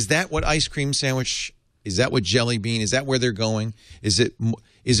 And is that what Ice Cream Sandwich? Is that what Jelly Bean? Is that where they're going? Is it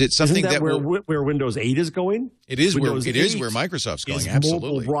something that where Windows 8 is going? It is where Microsoft's going. Absolutely,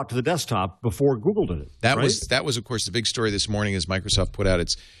 mobile brought to the desktop before Google did it. That was of course the big story this morning as Microsoft put out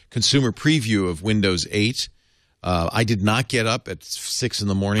its consumer preview of Windows 8. I did not get up at 6 in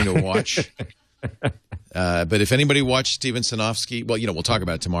the morning to watch. But if anybody watched Steven Sinofsky, well, we'll talk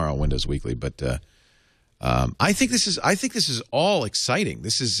about it tomorrow on Windows Weekly. But I think this is all exciting.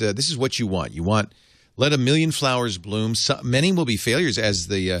 This is what you want. You want let a million flowers bloom. Many will be failures, as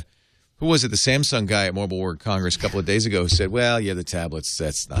the who was it? The Samsung guy at Mobile World Congress a couple of days ago said, "Well, yeah, the tablets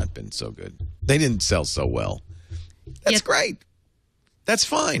that's not been so good. They didn't sell so well." That's great. That's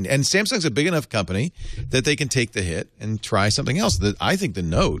fine. And Samsung's a big enough company that they can take the hit and try something else. I think the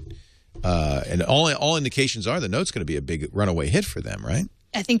Note. And all indications are the Note's going to be a big runaway hit for them, right?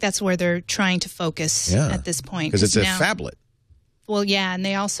 I think that's where they're trying to focus at this point. Because it's a phablet. Well, yeah, and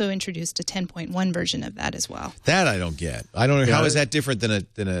they also introduced a 10.1 version of that as well. That I don't get. I don't know. How is that different than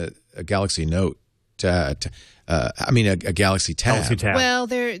a Galaxy Note? A Galaxy Tab. Galaxy Tab. Well,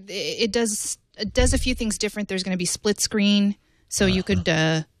 it does a few things different. There's going to be split screen, so you could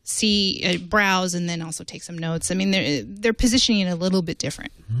browse and then also take some notes. I mean, they're positioning it a little bit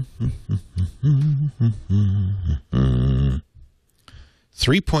different.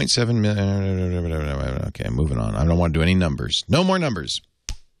 3.7 million. Okay, moving on. I don't want to do any numbers. No more numbers.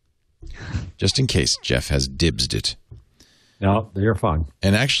 Just in case Jeff has dibsed it. No, you're fine.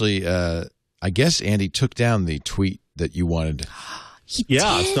 And actually, I guess Andy took down the tweet that you wanted. He did?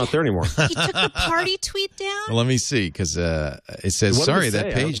 It's not there anymore. He took the party tweet down? Well, let me see, because it says, sorry,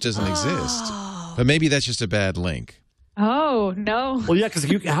 that page doesn't exist. But maybe that's just a bad link. Oh, no. Well, yeah, because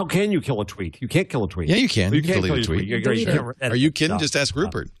how can you kill a tweet? You can't kill a tweet. Yeah, you can. You can delete a tweet. Are you kidding? Just ask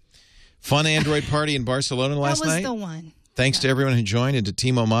Rupert. Fun Android party in Barcelona last night. That was the one. Thanks to everyone who joined, and to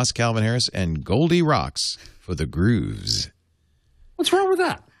Timo Moss, Calvin Harris, and Goldie Rocks for the grooves. What's wrong with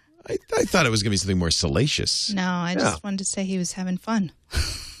that? I thought it was going to be something more salacious. No, I just wanted to say he was having fun.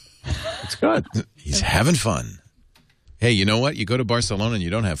 It's good. He's having fun. Hey, you know what? You go to Barcelona and you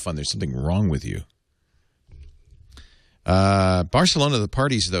don't have fun. There's something wrong with you. Barcelona, the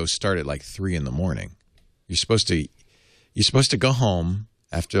parties, though, start at like 3 in the morning. You're supposed to go home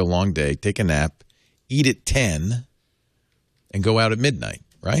after a long day, take a nap, eat at 10, and go out at midnight,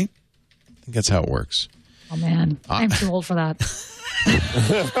 right? I think that's how it works. Oh, man. I'm too old for that.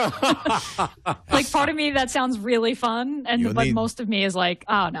 Like, part of me, that sounds really fun, but most of me is like,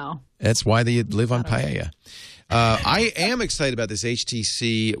 oh, no. That's why they live on paella. I am excited about this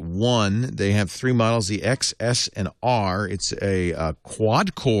HTC One. They have 3 models, the X, S, and R. It's a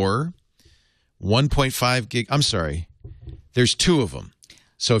quad-core, 1.5 gig. I'm sorry. There's 2 of them.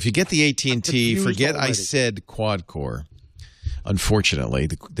 So if you get the AT&T, forget I said quad-core. Unfortunately,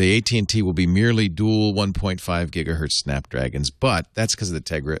 the AT&T will be merely dual 1.5 gigahertz Snapdragons, but that's because of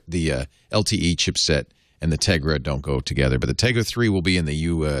the LTE chipset and the Tegra don't go together. But the Tegra 3 will be in the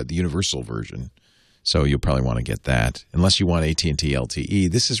universal version, so you'll probably want to get that. Unless you want AT&T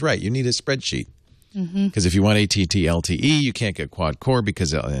LTE, this is right. You need a spreadsheet because if you want AT&T LTE, you can't get quad-core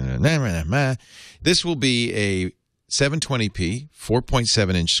because this will be a 720p,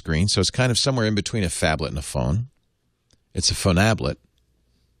 4.7-inch screen, so it's kind of somewhere in between a phablet and a phone. It's a phonablet.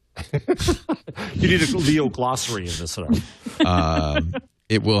 You need a Leo glossary in this one.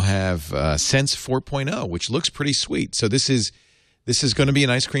 It will have Sense 4.0, which looks pretty sweet. So this is going to be an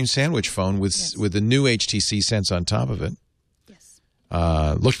ice cream sandwich phone with the new HTC Sense on top of it. Yes.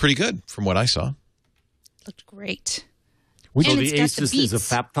 Looks pretty good from what I saw. Looked great. So the Asus is a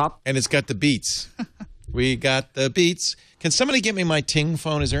fap top? And it's got the beats. We got the beats. Can somebody get me my Ting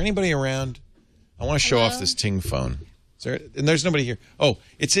phone? Is there anybody around? I want to show off this Ting phone. And there's nobody here. Oh,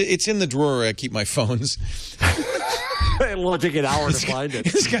 it's in the drawer where I keep my phones. It'll take an hour to find it.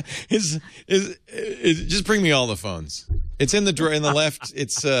 Just bring me all the phones. It's in the drawer in the left.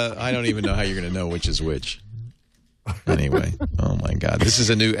 It's I don't even know how you're going to know which is which. Anyway, oh my God, this is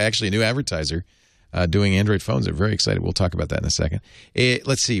a new advertiser doing Android phones. They're very excited. We'll talk about that in a second.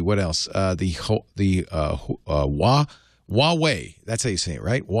 Let's see what else. The Huawei. That's how you say it,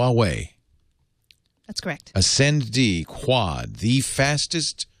 right? Huawei. That's correct. Ascend D Quad, the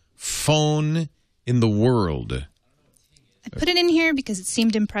fastest phone in the world. I put it in here because it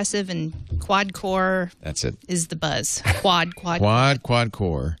seemed impressive, and quad core. That's it. Is the buzz quad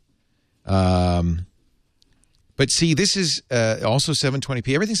core. But see, this is also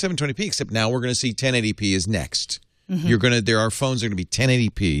 720p. Everything's 720p, except now we're going to see 1080p is next. There are phones that are going to be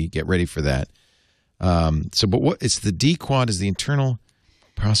 1080p. Get ready for that. It's the D Quad is the internal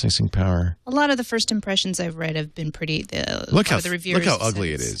processing power. A lot of the first impressions I've read have been pretty. Look how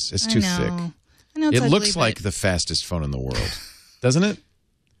ugly it is. It's too thick. I know it's it ugly, looks like the fastest phone in the world, doesn't it?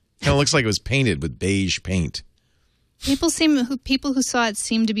 Kind of looks like it was painted with beige paint. People who saw it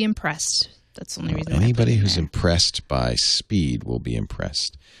seem to be impressed. That's the only reason. Anybody who's impressed by speed will be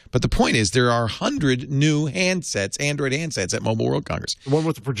impressed. But the point is, there are 100 new handsets, Android handsets, at Mobile World Congress. The one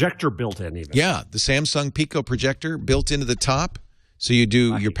with the projector built in, even. Yeah, the Samsung Pico projector built into the top, so you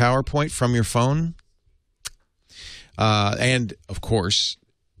do your PowerPoint from your phone. And of course,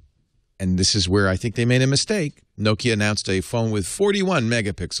 and this is where I think they made a mistake. Nokia announced a phone with 41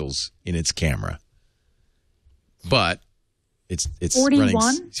 megapixels in its camera, but it's 41?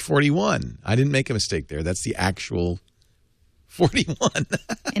 running 41. I didn't make a mistake there. That's the actual 41.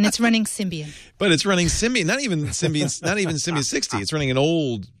 And it's running Symbian. But it's running Symbian, not even Symbian 60. It's running an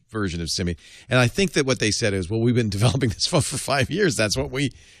old version of Symbian. And I think that what they said is, well, we've been developing this phone for 5 years. That's what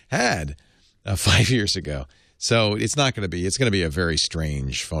we had 5 years ago. So it's not going to be. It's going to be a very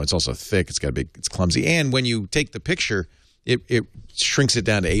strange phone. It's also thick. It's clumsy. And when you take the picture, it shrinks it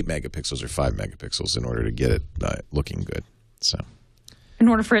down to 8 megapixels or 5 megapixels in order to get it looking good. So, in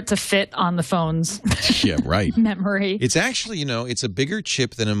order for it to fit on the phone's memory. It's actually, it's a bigger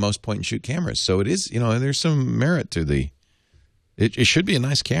chip than in most point-and-shoot cameras. So it is, there's some merit to the. It should be a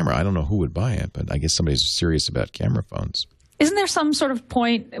nice camera. I don't know who would buy it, but I guess somebody's serious about camera phones. Isn't there some sort of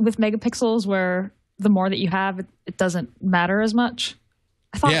point with megapixels where the more that you have, it doesn't matter as much?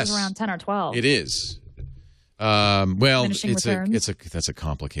 I thought it was around 10 or 12. It is. Well, that's a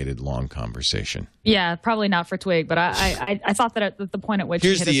complicated, long conversation. Yeah, probably not for Twig, but I thought that at the point at which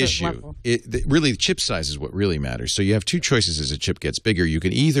here's you hit the a issue. level. Really, the chip size is what really matters. So you have two choices as a chip gets bigger. You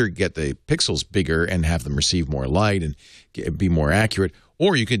can either get the pixels bigger and have them receive more light and be more accurate,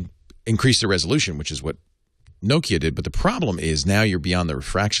 or you could increase the resolution, which is what Nokia did. But the problem is now you're beyond the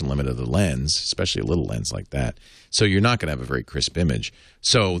refraction limit of the lens, especially a little lens like that. So you're not going to have a very crisp image.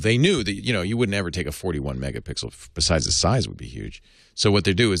 So they knew that, you wouldn't ever take a 41 megapixel. Besides, the size would be huge. So what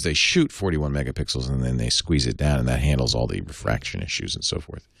they do is they shoot 41 megapixels and then they squeeze it down, and that handles all the refraction issues and so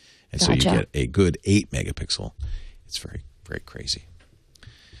forth. And so you get a good 8 megapixel. It's very, very crazy.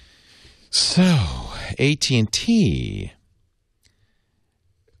 So AT&T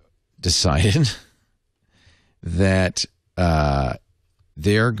decided that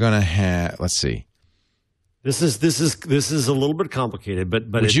they're going to have. Let's see. This is a little bit complicated, but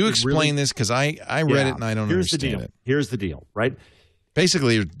would you explain this? Because I read it and I don't understand it. Here's the deal, right?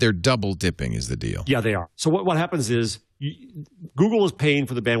 Basically, they're double dipping is the deal. Yeah, they are. So what happens is Google is paying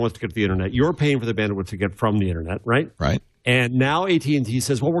for the bandwidth to get to the internet. You're paying for the bandwidth to get from the internet, right? Right. And now AT&T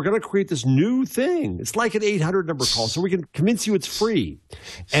says, well, we're going to create this new thing. It's like an 800 number call, so we can convince you it's free.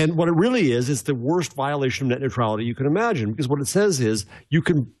 And what it really is the worst violation of net neutrality you can imagine, because what it says is you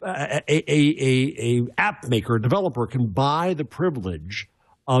can a app maker, a developer, can buy the privilege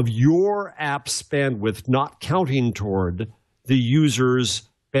of your app's bandwidth not counting toward the user's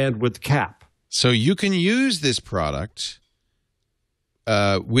bandwidth cap. So you can use this product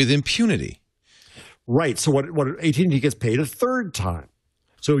with impunity. Right. So what AT&T gets paid a third time.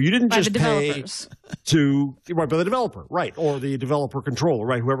 So you didn't just pay by the developer, right, or the developer controller,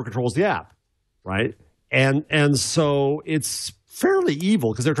 right, whoever controls the app, right, and so it's fairly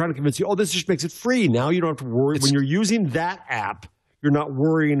evil because they're trying to convince you, oh, this just makes it free. Now you don't have to worry when you're using that app. You're not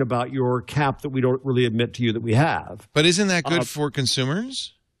worrying about your cap that we don't really admit to you that we have. But isn't that good for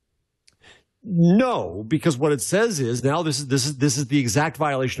consumers? No, because what it says is now this is the exact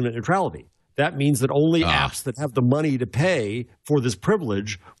violation of net neutrality. That means that only apps that have the money to pay for this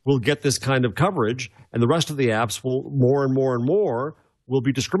privilege will get this kind of coverage, and the rest of the apps will more and more and more will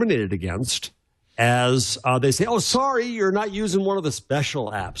be discriminated against as they say, oh, sorry, you're not using one of the special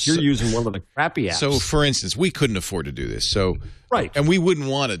apps. You're using one of the crappy apps. So, for instance, we couldn't afford to do this. So, right. And we wouldn't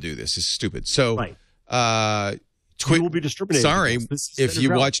want to do this. It's stupid. So, right. TWiT will be discriminated. Sorry, if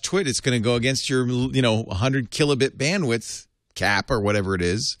you watch TWiT, it's going to go against your 100 kilobit bandwidth cap or whatever it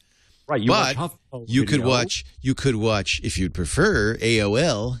is. Right, but you could watch if you'd prefer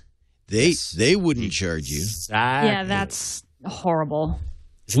AOL. They wouldn't charge you. Exactly. Yeah, that's horrible.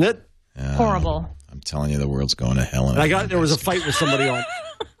 Isn't it? Horrible. I'm telling you, the world's going to hell. There was a fight with somebody on.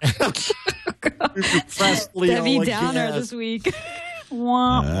 Debbie Downer this week.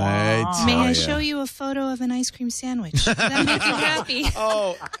 Wah, wah. May I show you a photo of an ice cream sandwich? That makes you happy.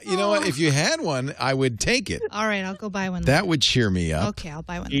 Oh, you know what? If you had one, I would take it. All right, I'll go buy one. That would cheer me up. Okay, I'll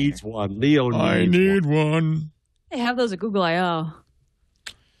buy one. Needs later. one. Leo needs I need one. They have those at Google I/O.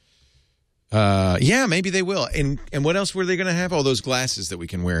 Yeah, maybe they will. And what else were they going to have? Oh, those glasses that we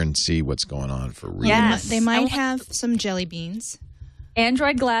can wear and see what's going on for real. Yes. They might have some jelly beans.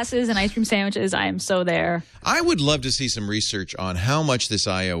 Android glasses and ice cream sandwiches. I am so there. I would love to see some research on how much this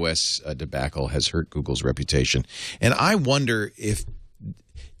iOS debacle has hurt Google's reputation. And I wonder if,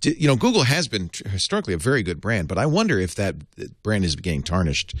 Google has been historically a very good brand, but I wonder if that brand is getting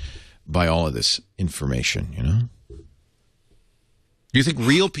tarnished by all of this information, Do you think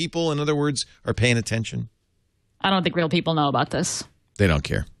real people, in other words, are paying attention? I don't think real people know about this. They don't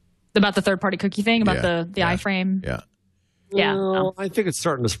care. About the third-party cookie thing, about the iframe. Yeah. Yeah, no. I think it's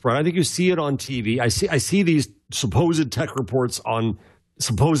starting to spread. I think you see it on TV. I see these supposed tech reports on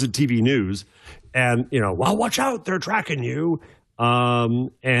supposed TV news, and well, watch out, they're tracking you.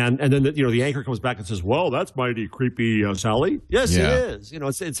 And then the anchor comes back and says, "Well, that's mighty creepy, Sally." Yes, it is.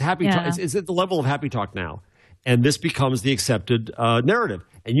 It's happy. It's at the level of happy talk now, and this becomes the accepted narrative.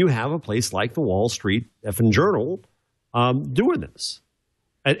 And you have a place like the Wall Street effing Journal doing this,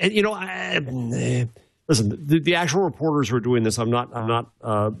 Listen, the actual reporters who are doing this, I'm not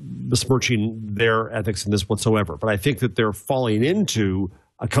besmirching their ethics in this whatsoever, but I think that they're falling into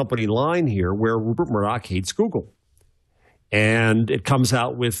a company line here where Rupert Murdoch hates Google. And it comes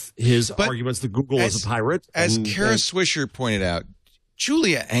out with his arguments that Google is a pirate. As Kara Swisher pointed out,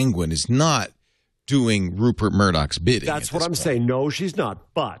 Julia Angwin is not doing Rupert Murdoch's bidding. That's what I'm saying. No, she's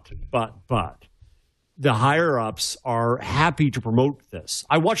not. But the higher-ups are happy to promote this.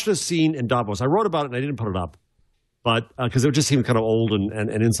 I watched a scene in Davos. I wrote about it, and I didn't put it up, but because it just seemed kind of old and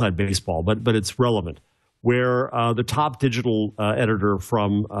inside baseball, but it's relevant, where the top digital editor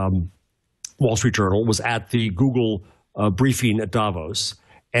from Wall Street Journal was at the Google briefing at Davos,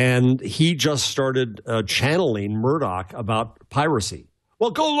 and he just started channeling Murdoch about piracy. Well,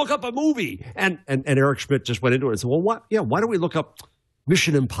 go look up a movie. And Eric Schmidt just went into it and said, well, why don't we look up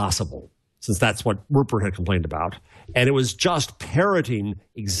Mission Impossible? Since that's what Rupert had complained about. And it was just parroting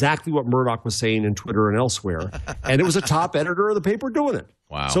exactly what Murdoch was saying in Twitter and elsewhere. And it was a top editor of the paper doing it.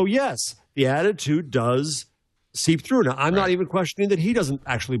 Wow. So, yes, the attitude does seep through. Now, I'm not even questioning that he doesn't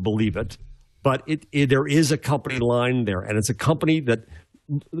actually believe it, but there is a company line there. And it's a company that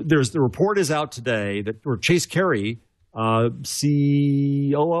the report is out today where Chase Carey,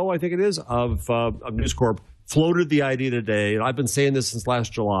 COO, I think it is, of News Corp, floated the idea today, and I've been saying this since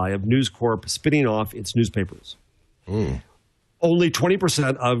last July, of News Corp spinning off its newspapers. Only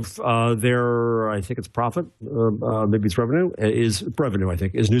 20% of their, I think it's profit, maybe it's revenue, is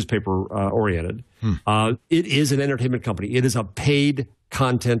newspaper oriented. It is an entertainment company. It is a paid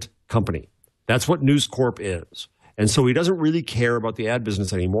content company. That's what News Corp is. And so he doesn't really care about the ad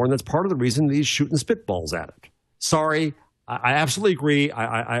business anymore. And that's part of the reason that he's shooting spitballs at it. Sorry. I absolutely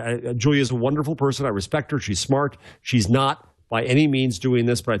agree. Julia's a wonderful person. I respect her. She's smart. She's not by any means doing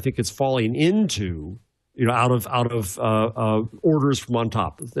this, but I think it's falling into, out of orders from on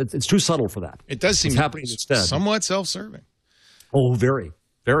top. It's too subtle for that. It does seem happening instead. Somewhat self-serving. Oh, very,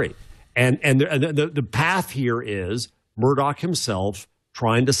 very. And the path here is Murdoch himself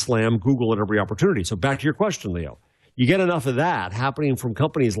trying to slam Google at every opportunity. So back to your question, Leo. You get enough of that happening from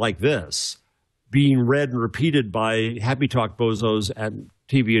companies like this, being read and repeated by happy talk bozos at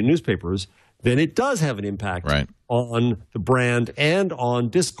TV and newspapers, then it does have an impact on the brand and on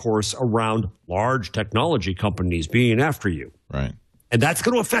discourse around large technology companies being after you. Right. And that's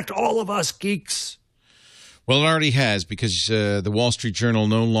going to affect all of us geeks. Well, it already has, because the Wall Street Journal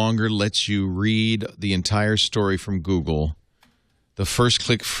no longer lets you read the entire story from Google. The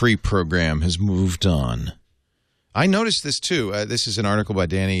first-click free program has moved on. I noticed this, too. This is an article by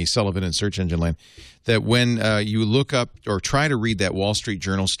Danny Sullivan in Search Engine Land, that when you look up or try to read that Wall Street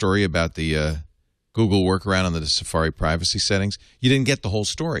Journal story about the Google workaround on the Safari privacy settings, you didn't get the whole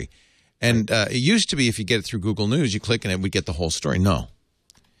story. And it used to be if you get it through Google News, you click and it would get the whole story. No.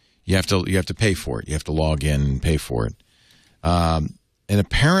 You have to pay for it. You have to log in and pay for it. And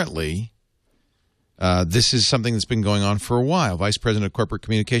apparently, this is something that's been going on for a while. Vice President of Corporate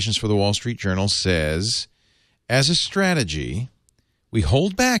Communications for the Wall Street Journal says, as a strategy, we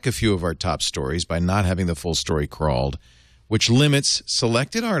hold back a few of our top stories by not having the full story crawled, which limits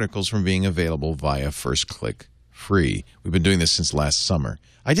selected articles from being available via first click free. We've been doing this since last summer.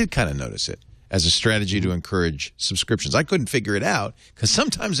 I did kind of notice it as a strategy to encourage subscriptions. I couldn't figure it out because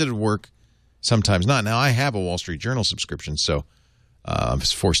sometimes it would work, sometimes not. Now, I have a Wall Street Journal subscription, so I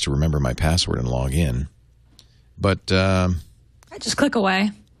was forced to remember my password and log in. But I just click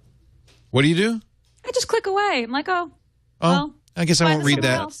away. What do you do? I just click away. I'm like, well, I guess I won't read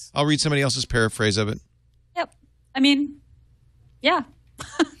that. Else. I'll read somebody else's paraphrase of it. Yep. I mean, yeah.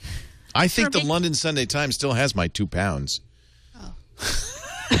 I think the London Sunday Times still has my £2. Oh.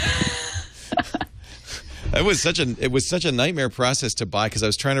 It was such a nightmare process to buy because I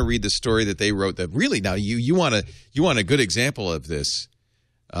was trying to read the story that they wrote. That really, now you want a good example of this,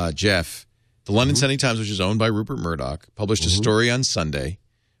 Jeff. The London Sunday Times, which is owned by Rupert Murdoch, published a story on Sunday,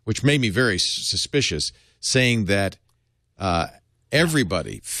 which made me very suspicious, saying that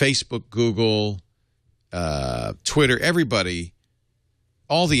everybody, Facebook, Google, Twitter, everybody,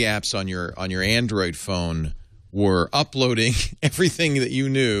 all the apps on your Android phone were uploading everything that you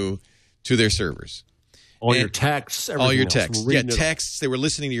knew to their servers. All your texts, everything all your else. texts. Yeah, texts. They were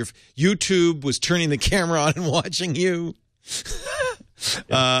listening to your YouTube was turning the camera on and watching you.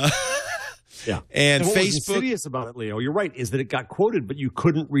 Yeah. And what Facebook. Was insidious about it, Leo, you're right, is that it got quoted, but you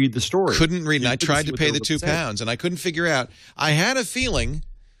couldn't read the story. Couldn't read, and I tried to pay the £2, and I couldn't figure out. I had a feeling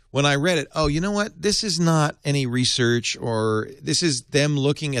when I read it, oh, you know what? This is not any research, or this is them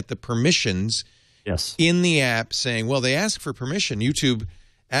looking at the permissions in the app saying, well, they ask for permission. YouTube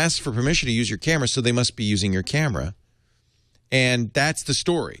asked for permission to use your camera, so they must be using your camera. And that's the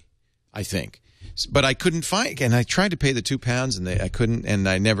story, I think. But I couldn't find, and I tried to pay the £2, and I couldn't, and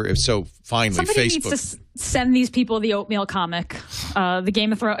I never. So finally, somebody Facebook needs to send these people the oatmeal comic, the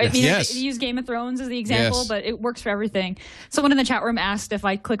Game of Thrones. I mean, Yes. they use Game of Thrones as the example, Yes. but it works for everything. Someone in the chat room asked if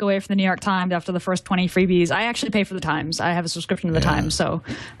I click away from the New York Times after the first 20 freebies. I actually pay for the Times. I have a subscription to the Times, so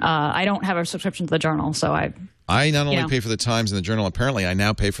I don't have a subscription to the Journal. So I not only pay for the Times and the Journal, apparently I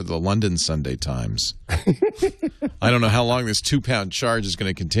now pay for the London Sunday Times. I don't know how long this £2 charge is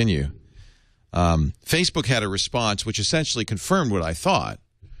going to continue. Facebook had a response which essentially confirmed what I thought,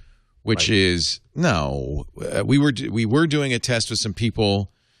 which is, no, we were doing a test with some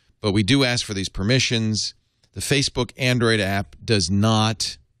people, but we do ask for these permissions. The Facebook Android app does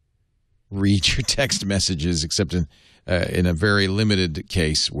not read your text messages except in a very limited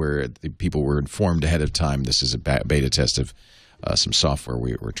case where the people were informed ahead of time. This is a beta test of some software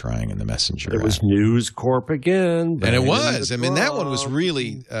we were trying in the Messenger It was app. News Corp again. And it was. I mean, that one was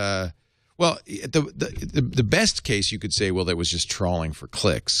really well, the best case you could say, well, that was just trawling for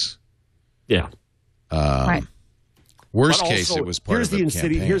clicks. Yeah. right. Worst But case, also, it was part here's of the the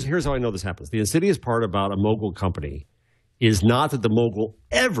insidious. campaign. Here's how I know this happens. The insidious part about a mogul company is not that the mogul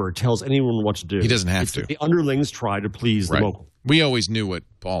ever tells anyone what to do. He doesn't have It's to. that the underlings try to please the mogul. We always knew what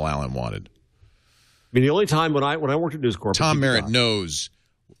Paul Allen wanted. I mean, the only time when I worked at News Corp, Tom Merritt knows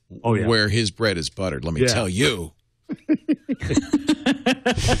where his bread is buttered. Let me tell you.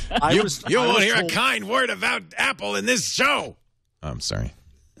 You won't hear a kind word about Apple in this show. I'm sorry.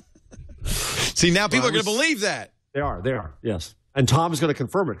 See, now people are going to believe that. They are. Yes. And Tom's going to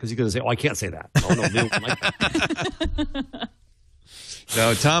confirm it because he's going to say, "Oh, I can't say that." Oh no, they don't like that.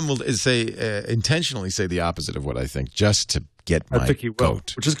 No, Tom will say intentionally say the opposite of what I think, just to get my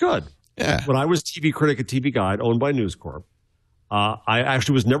goat, which is good. Yeah. When I was TV critic at TV Guide, owned by News Corp, I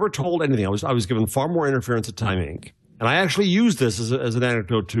actually was never told anything. I was given far more interference at Time Inc. And I actually used this as an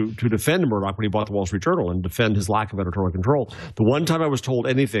anecdote to defend Murdoch when he bought the Wall Street Journal and defend his lack of editorial control. The one time I was told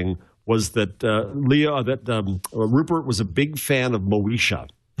anything was that Rupert was a big fan of Moesha.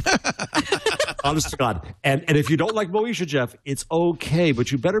 Honest to God. And if you don't like Moesha, Jeff, it's okay,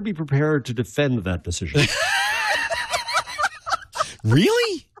 but you better be prepared to defend that decision.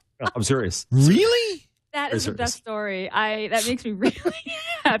 Really? I'm serious. Really? That is the best story. That makes me really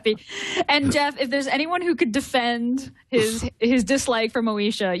happy. And Jeff, if there's anyone who could defend his dislike for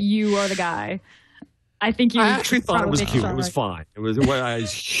Moesha, you are the guy. I think you. I actually thought it was cute. It was fine. It was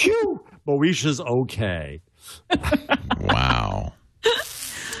Moesha's okay. Wow.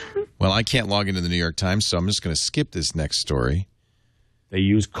 Well, I can't log into the New York Times, so I'm just going to skip this next story. They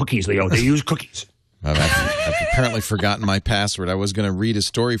use cookies, Leo. They use cookies. I've apparently forgotten my password. I was going to read a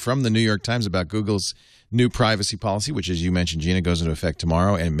story from the New York Times about Google's new privacy policy, which, as you mentioned, Gina, goes into effect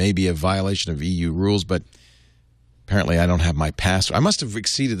tomorrow, and may be a violation of EU rules, but apparently I don't have my password. I must have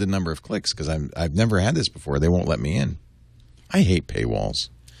exceeded the number of clicks because I've never had this before. They won't let me in. I hate paywalls.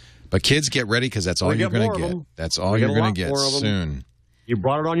 But kids, get ready because that's all you're going to get. That's all you're going to get soon. You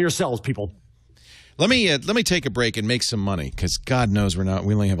brought it on yourselves, people. Let me take a break and make some money because God knows we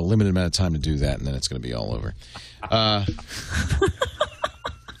only have a limited amount of time to do that, and then it's going to be all over.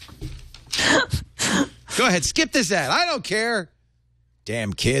 Go ahead, skip this ad. I don't care.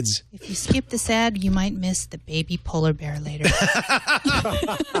 Damn kids. If you skip this ad, you might miss the baby polar bear later.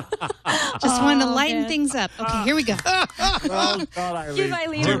 Just wanted to lighten things up. Okay, here we go. Oh, God, Eileen. Give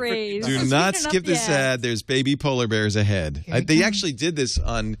Eileen a raise. Do not skip this ad. There's baby polar bears ahead. They actually did this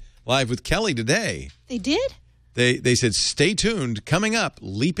on Live with Kelly today. They did? They said, stay tuned. Coming up,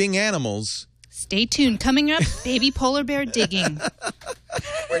 leaping animals. Stay tuned. Coming up, baby polar bear digging.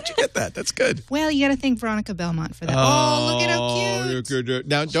 Where'd you get that? That's good. Well, you got to thank Veronica Belmont for that. Oh, look at how cute.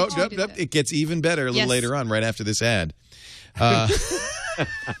 Now, it gets even better a little later on, right after this ad.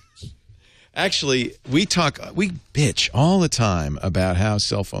 Actually, we bitch all the time about how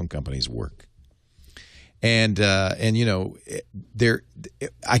cell phone companies work. And you know,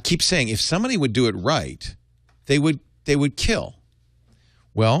 I keep saying if somebody would do it right, they would kill.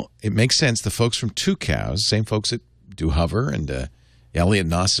 Well, it makes sense. The folks from Two Cows, same folks that do Hover, and Elliot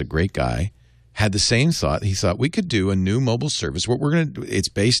Noss is a great guy, had the same thought. He thought we could do a new mobile service. What we're going to do, it's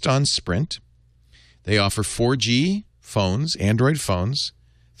based on Sprint. They offer 4G phones, Android phones,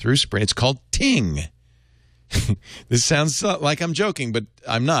 through Sprint. It's called Ting. This sounds like I'm joking, but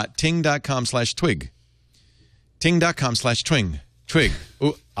I'm not. Ting.com/twig. Ting.com/twig. Twig.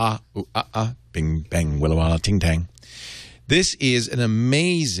 Ooh, ah, bing, bang, willa walla, ting, tang. This is an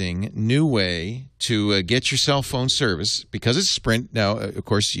amazing new way to get your cell phone service because it's Sprint. Now, of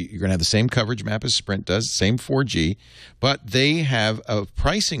course, you're going to have the same coverage map as Sprint does, same 4G, but they have a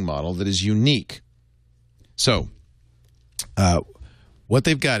pricing model that is unique. So, what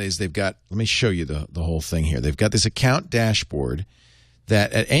they've got is let me show you the whole thing here. They've got this account dashboard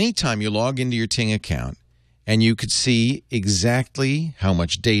that at any time you log into your Ting account, and you could see exactly how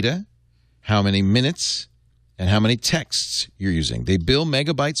much data, how many minutes, and how many texts you're using. They bill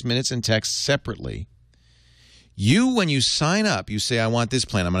megabytes, minutes, and texts separately. When you sign up, you say, I want this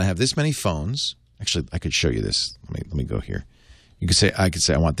plan. I'm going to have this many phones. Actually, I could show you this. Let me go here. I could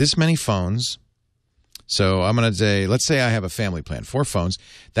say, I want this many phones. So I'm going to say, let's say I have a family plan, 4 phones.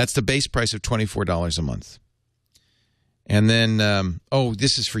 That's the base price of $24 a month. And then,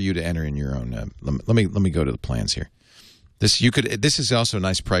 this is for you to enter in your own. Let me go to the plans here. This is also a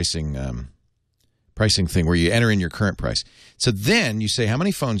nice pricing thing where you enter in your current price. So then you say how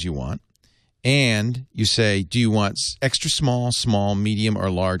many phones you want, and you say, do you want extra small, small, medium, or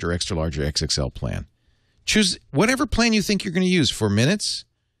large, or extra large, or XXL plan? Choose whatever plan you think you're going to use for minutes,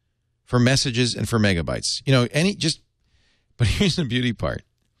 for messages, and for megabytes. You know, but here's the beauty part.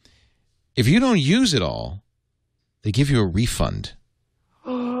 If you don't use it all, they give you a refund.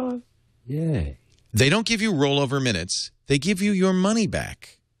 Yay. They don't give you rollover minutes. They give you your money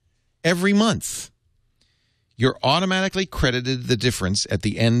back every month. You're automatically credited the difference at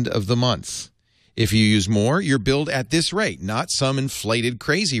the end of the month. If you use more, you're billed at this rate, not some inflated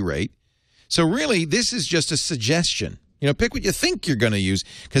crazy rate. So really, this is just a suggestion. You know, pick what you think you're going to use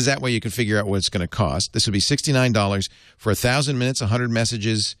because that way you can figure out what it's going to cost. This would be $69 for 1,000 minutes, 100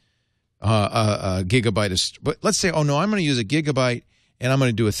 messages, a gigabyte. But let's say, oh, no, I'm going to use a gigabyte and I'm going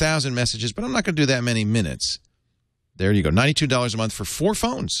to do 1,000 messages, but I'm not going to do that many minutes. There you go. $92 a month for 4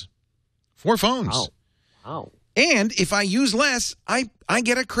 phones. 4 phones. Wow. And if I use less, I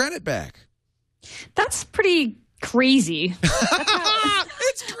get a credit back. That's pretty crazy.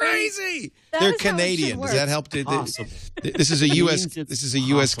 It's crazy. They're Canadian. Does that help? This is a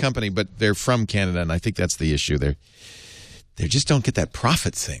U.S. company, but they're from Canada, and I think that's the issue. They just don't get that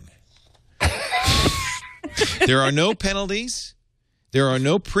profit thing. There are no penalties. There are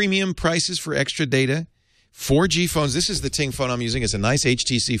no premium prices for extra data. 4G phones. This is the Ting phone I'm using. It's a nice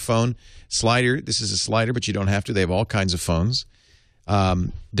HTC phone slider. This is a slider, but you don't have to. They have all kinds of phones.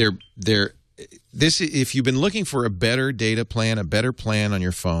 If you've been looking for a better data plan, a better plan on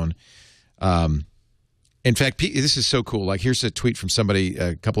your phone. In fact, this is so cool. Like, here's a tweet from somebody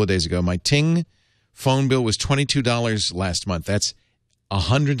a couple of days ago. My Ting phone bill was $22 last month. That's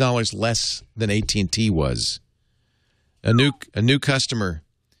 $100 less than AT&T was. A new customer.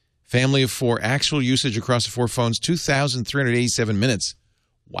 Family of 4, actual usage across the 4 phones, 2,387 minutes.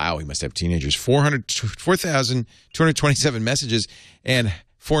 Wow, he must have teenagers. 4,227 messages and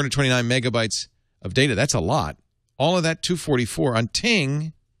 429 megabytes of data. That's a lot. All of that, 244 on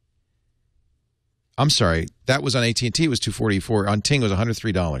Ting. I'm sorry, that was on AT&T. It was 244. On Ting, it was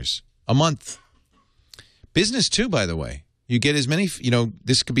 $103 a month. Business too, by the way. You get as many.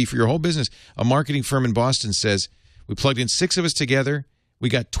 This could be for your whole business. A marketing firm in Boston says we plugged in 6 of us together. We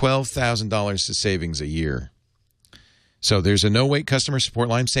got $12,000 to savings a year. So there's a no-wait customer support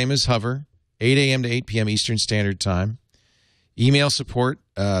line, same as Hover, 8 a.m. to 8 p.m. Eastern Standard Time. Email support.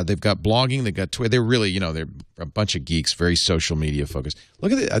 They've got blogging. They've got Twitter. They're really, they're a bunch of geeks, very social media focused.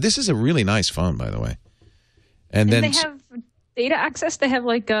 Look at it. This is a really nice phone, by the way. And then they have data access. They have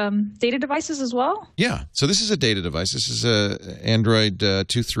data devices as well. Yeah. So this is a data device. This is a Android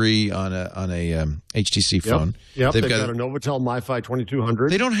 2.3 on a HTC phone. Yep. They've got a Novatel MiFi 2200.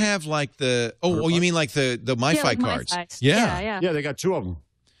 They don't have like the you mean like the MiFi cards? Yeah. Yeah, they they got 2 of them.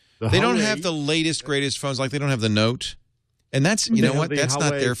 They don't have the latest greatest phones. Like they don't have the Note. And that's that's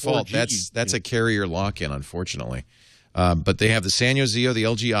not their fault. 4G. That's a carrier lock-in, unfortunately. But they have the Sanyo Zeo, the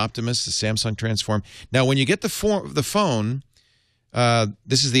LG Optimus, the Samsung Transform. Now, when you get the phone,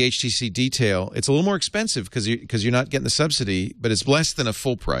 this is the HTC Detail. It's a little more expensive because you're not getting the subsidy, but it's less than a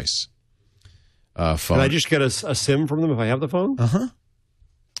full price phone. Can I just get a SIM from them if I have the phone?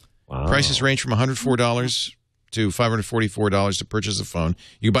 Wow. Prices range from $104 to $544 to purchase a phone.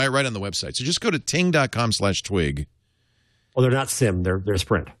 You can buy it right on the website. So just go to ting.com/twig. Oh, they're not SIM. They're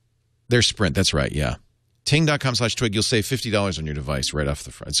Sprint. They're Sprint. That's right. Yeah. Ting.com/twig. You'll save $50 on your device right off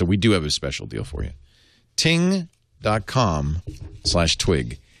the front. So we do have a special deal for you.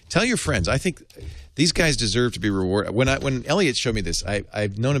 Ting.com/twig. Tell your friends. I think these guys deserve to be rewarded. When Elliot showed me this,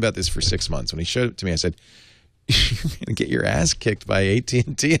 I've known about this for 6 months. When he showed it to me, I said, "You're going to get your ass kicked by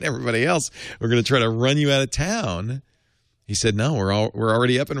AT&T and everybody else. We're going to try to run you out of town." He said, "No, we're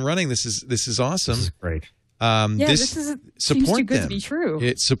already up and running. This is awesome. This is great." This seems too good to be true.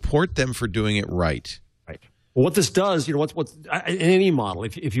 Support them for doing it right. Right. Well, what this does, what's in any model,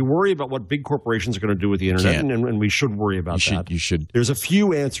 if you worry about what big corporations are going to do with the internet, and we should worry about that. You should. There's a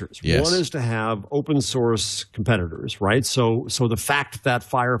few answers. Yes. One is to have open source competitors, right? So the fact that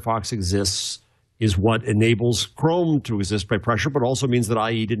Firefox exists is what enables Chrome to exist by pressure, but also means that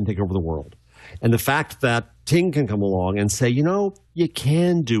IE didn't take over the world. And the fact that Ting can come along and say, you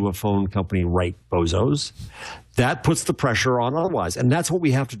can do a phone company right, bozos, that puts the pressure on otherwise. And that's what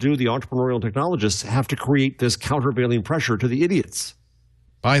we have to do. The entrepreneurial technologists have to create this countervailing pressure to the idiots.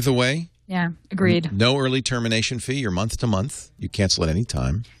 By the way. Yeah, agreed. No early termination fee. You're month to month. You cancel at any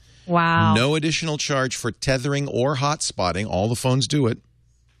time. Wow. No additional charge for tethering or hotspotting. All the phones do it.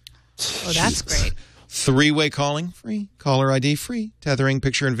 Oh, that's great. 3-way calling, free. Caller ID, free. Tethering,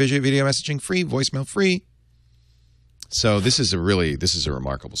 picture and video messaging, free. Voicemail, free. So this is a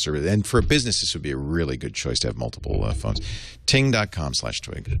remarkable service. And for a business, this would be a really good choice to have multiple phones.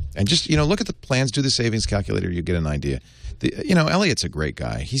 Ting.com/twig. And just, look at the plans, do the savings calculator, you get an idea. Elliot's a great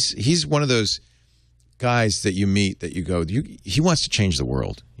guy. He's one of those guys that you meet that you go, he wants to change the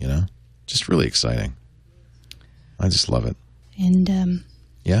world, Just really exciting. I just love it. And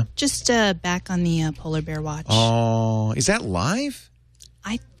yeah. Just back on the polar bear watch. Oh, is that live?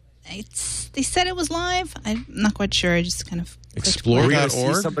 They said it was live. I'm not quite sure. I just kind of Explore.org. We're going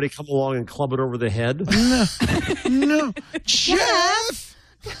to see somebody come along and club it over the head. No. Jeff!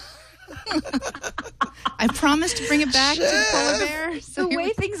 I promised to bring it back to the polar bear. So the way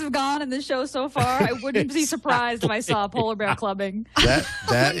things have gone in the show so far, I wouldn't be surprised if I saw a polar bear clubbing.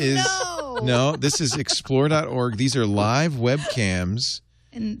 That is no. This is Explore.org. These are live webcams.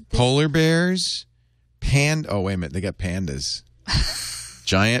 And polar bears, Oh, wait a minute. They got pandas.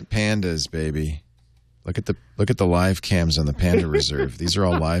 Giant pandas, baby. Look at the live cams on the Panda Reserve. These are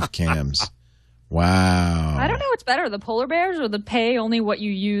all live cams. Wow. I don't know what's better, the polar bears or the pay only what you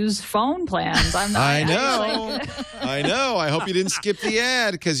use phone plans. I know. I know. I hope you didn't skip the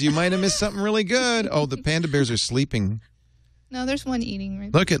ad because you might have missed something really good. Oh, the panda bears are sleeping. No, there's one eating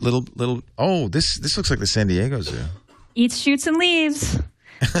right there. Look at little. Oh, this looks like the San Diego Zoo. Eats, shoots, and leaves.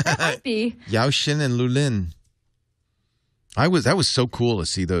 That might be. Yaoshin and Lulin. That was so cool to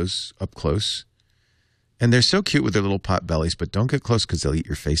see those up close. And they're so cute with their little pot bellies, but don't get close because they'll eat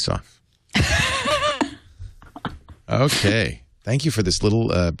your face off. Okay. Thank you for this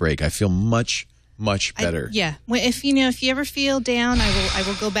little break. I feel much better. Yeah. If you ever feel down, I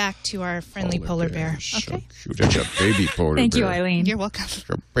will go back to our friendly polar bear. Okay. Shoot, that's a baby polar bear. Thank you, Eileen. You're welcome. It's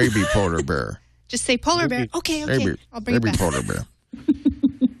a baby polar bear. Just say polar bear. Okay. I'll bring it baby back. polar bear.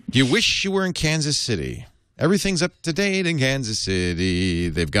 You wish you were in Kansas City. Everything's up to date in Kansas City.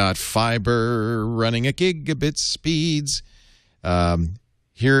 They've got fiber running at gigabit speeds.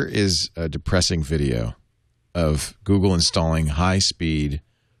 Here is a depressing video of Google installing high-speed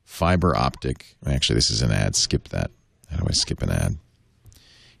fiber optic. Actually, this is an ad. Skip that. How do I skip an ad?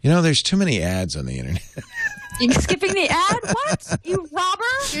 You know, there's too many ads on the internet. You're skipping the ad? What? You robber?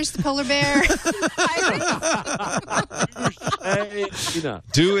 Here's the polar bear. Hey, Gina.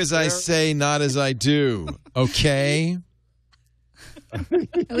 Do as I say, not as I do. Okay?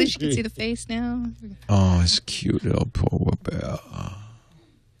 At least you can see the face now. Oh, it's cute little polar bear.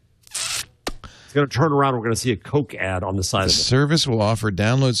 It's going to turn around. We're going to see a Coke ad on the side The of it. service will offer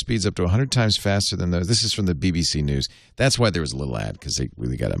download speeds up to 100 times faster than those. This is from the BBC News. That's why there was a little ad, because they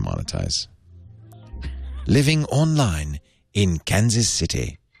really got to monetize. Living online in Kansas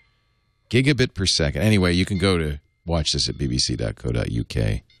City. Gigabit per second. Anyway, you can go to watch this at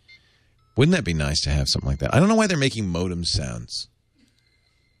bbc.co.uk. Wouldn't that be nice to have something like that? I don't know why they're making modem sounds.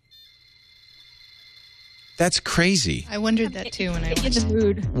 That's crazy. I wondered that too when I Get watched the it.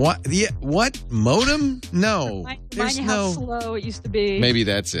 mood. What? Yeah, what? Modem? No. Remind There's you how no. slow it used to be. Maybe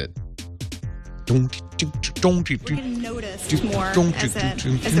that's it. We're getting noticed more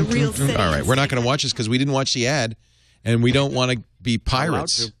as a real city. All right, we're not going to watch this because we didn't watch the ad, and we don't want to be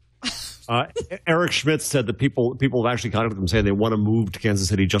pirates. Eric Schmidt said that people have actually contacted them saying they want to move to Kansas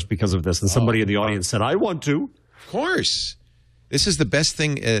City just because of this. And somebody in the audience said, I want to. Of course. This is the best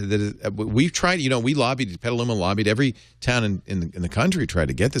thing that we've tried. You know, we lobbied, Petaluma lobbied, every town in the country tried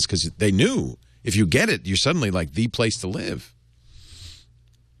to get this because they knew if you get it, you're suddenly like the place to live.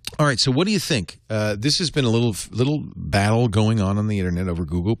 All right, so what do you think? This has been a little battle going on the internet over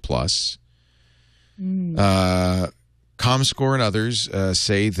Google+. ComScore and others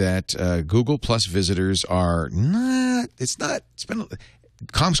say that Google+ visitors are not,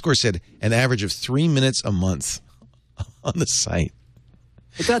 ComScore said an average of 3 minutes a month on the site.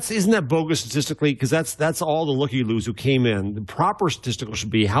 But isn't that bogus statistically? Because that's all the looky-loos who came in. The proper statistical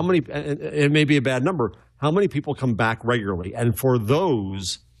should be how many, it may be a bad number, how many people come back regularly? And for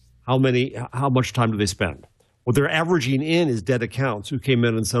those, how much time do they spend? What they're averaging in is dead accounts who came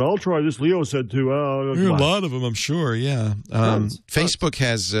in and said, I'll try this. Leo said to. There are a lot of them, I'm sure, yeah. Facebook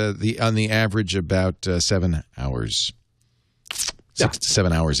has on the average about 7 hours. 6 to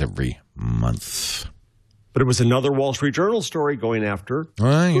 7 hours every month. But it was another Wall Street Journal story going after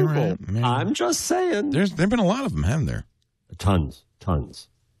You're Google. right. I'm just saying. There've been a lot of them, haven't there? Tons.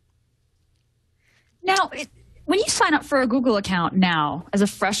 Now, when you sign up for a Google account now as a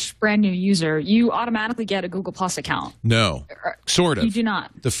fresh, brand new user, you automatically get a Google Plus account. No, sort of. You do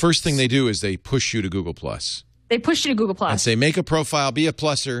not. The first thing they do is they push you to Google Plus They push you to Google Plus. and say, make a profile, be a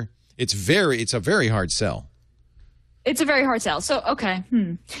pluser. It's a very hard sell. It's a very hard sell. So okay,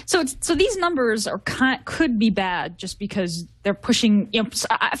 so these numbers could be bad just because they're pushing. You know,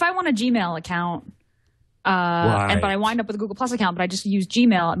 if I want a Gmail account, Right. but I wind up with a Google Plus account, but I just use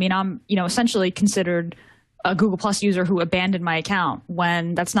Gmail. I mean, I'm essentially considered a Google Plus user who abandoned my account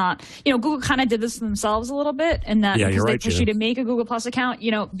when that's not. Google kind of did this themselves a little bit, in that because they push you to make a Google Plus account.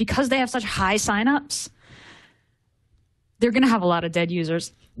 Because they have such high signups, they're going to have a lot of dead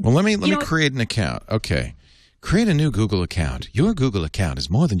users. Well, let me create an account. Okay. Create a new Google account. Your Google account is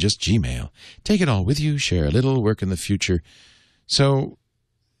more than just Gmail. Take it all with you. Share a little. Work in the future. So,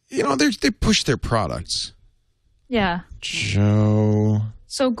 they push their products. Yeah. Joe.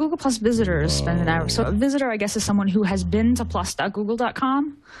 So Google Plus visitors spend an average. So a visitor, I guess, is someone who has been to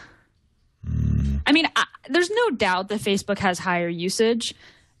plus.google.com. I mean, there's no doubt that Facebook has higher usage.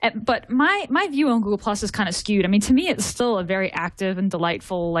 But my view on Google Plus is kind of skewed. I mean, to me, it's still a very active and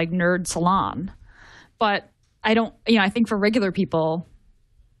delightful, like, nerd salon. But I don't, I think for regular people,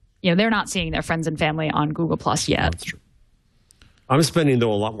 they're not seeing their friends and family on Google Plus yet. That's true. I'm spending,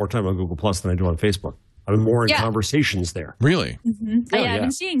 though, a lot more time on Google Plus than I do on Facebook. I'm more in conversations there. Really? Mm-hmm. Yeah, I've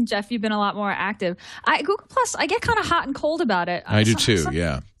been seeing, Jeff, you've been a lot more active. Google Plus, I get kind of hot and cold about it. I do too,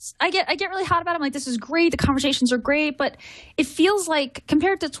 yeah. I get really hot about it. I'm like, this is great. The conversations are great. But it feels like,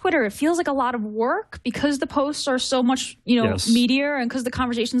 compared to Twitter, it feels like a lot of work because the posts are so much, meatier and because the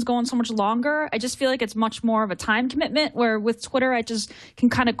conversations go on so much longer. I just feel like it's much more of a time commitment, where with Twitter, I just can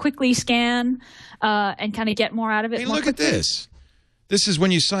kind of quickly scan and kind of get more out of it. Hey, look at this. This is when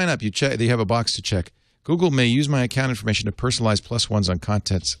you sign up. You have a box to check. Google may use my account information to personalize +1s on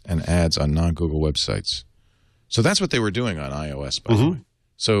contents and ads on non-Google websites. So that's what they were doing on iOS, by the way.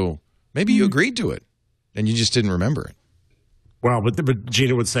 So maybe you agreed to it, and you just didn't remember it. Well, but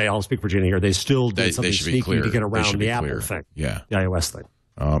Gina would say, I'll speak for Gina here, they still did something sneaky to get around the Apple thing. Yeah. The iOS thing.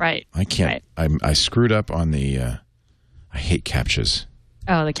 Right. I can't. Right. I screwed up on the I hate CAPTCHAs.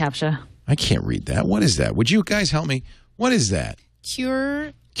 Oh, the CAPTCHA. I can't read that. What is that? Would you guys help me? What is that?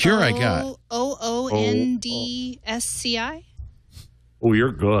 Cure, I got. OONDSCI? Oh,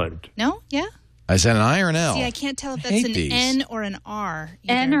 you're good. No? Yeah? Is that an I or an L? See, I can't tell if that's an N or an R.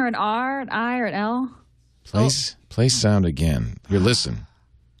 Either. N or an R, an I or an L? Play sound again. Here, listen.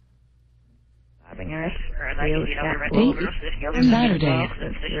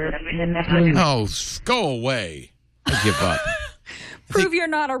 Oh, go away. I give up. Prove you're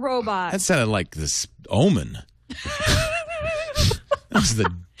not a robot. That sounded like this Omen. That was the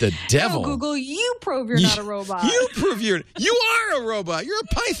devil. No, Google, you prove you're not a robot. You prove you are a robot. You're a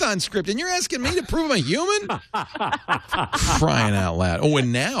Python script, and you're asking me to prove I'm a human? Crying out loud. Oh,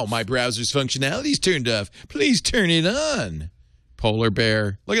 and now my browser's functionality's turned off. Please turn it on. Polar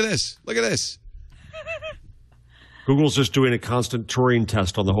bear. Look at this. Look at this. Google's just doing a constant Turing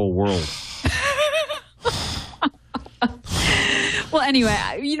test on the whole world. Well,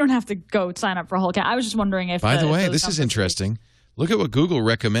 anyway, you don't have to go sign up for a whole account. I was just wondering if... By the way, this is interesting. Look at what Google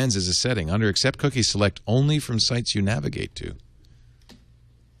recommends as a setting. Under Accept Cookies, select only from sites you navigate to.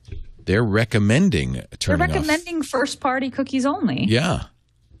 They're recommending turning off. First-party cookies only. Yeah.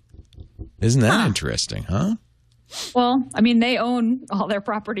 Isn't that interesting, huh? Well, I mean, they own all their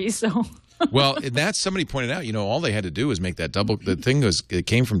properties, so... Well, that's somebody pointed out, all they had to do was make that it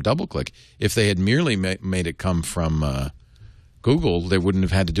came from DoubleClick. If they had merely made it come from Google, they wouldn't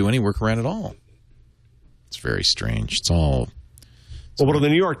have had to do any workaround at all. It's very strange. It's all... Well, but on the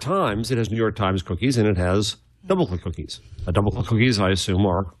New York Times, it has New York Times cookies, and it has DoubleClick cookies. DoubleClick cookies, I assume,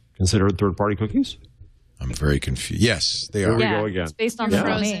 are considered third-party cookies? I'm very confused. Yes, they are. There we go again. It's based on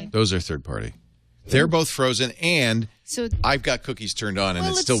frozen. Those are third-party. They're both frozen, and I've got cookies turned on, and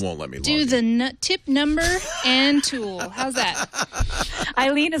it still won't let me log in. Do the tip number and tool. How's that?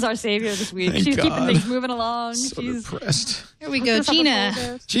 Eileen is our savior this week. Thank She's God. keeping things moving along. So depressed. Here we go,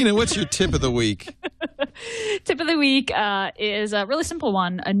 Gina. Gina, what's your tip of the week? Tip of the week is a really simple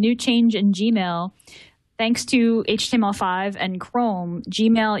one, a new change in Gmail. Thanks to HTML5 and Chrome,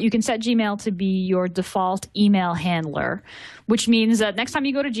 you can set Gmail to be your default email handler, which means that next time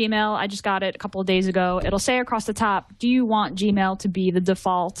you go to Gmail, I just got it a couple of days ago, it'll say across the top, do you want Gmail to be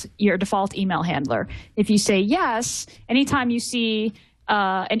your default email handler? If you say yes, anytime you see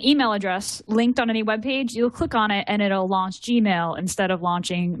an email address linked on any web page, you'll click on it and it'll launch Gmail instead of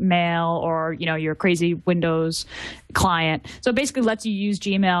launching Mail or your crazy Windows client. So it basically lets you use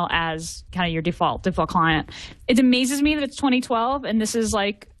Gmail as kind of your default client. It amazes me that it's 2012 and this is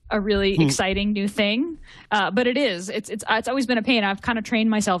like a really exciting new thing, but it is. It's always been a pain. I've kind of trained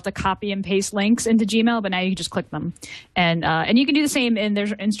myself to copy and paste links into Gmail, but now you can just click them, and you can do the same. And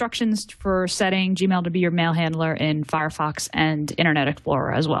there's instructions for setting Gmail to be your mail handler in Firefox and Internet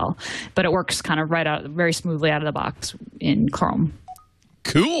Explorer as well. But it works kind of very smoothly out of the box in Chrome.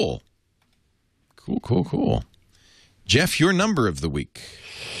 Cool. Jeff, your number of the week.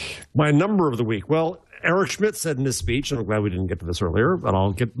 My number of the week. Well, Eric Schmidt said in his speech, and I'm glad we didn't get to this earlier, but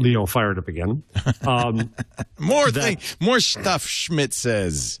I'll get Leo fired up again. More stuff Schmidt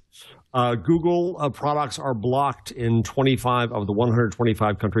says. Google products are blocked in 25 of the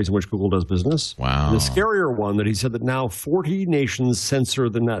 125 countries in which Google does business. Wow. And the scarier one that he said that now 40 nations censor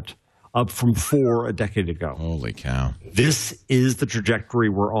the net, up from 4 a decade ago. Holy cow. This is the trajectory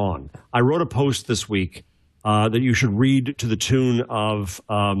we're on. I wrote a post this week that you should read to the tune of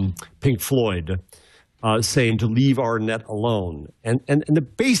Pink Floyd, saying to leave our net alone. And the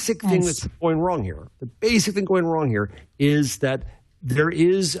basic thing that's going wrong here, is that there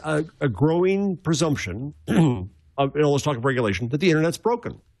is a growing presumption, let's talk about regulation, that the Internet's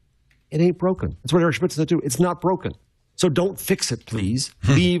broken. It ain't broken. That's what Eric Schmidt said too. It's not broken. So don't fix it, please.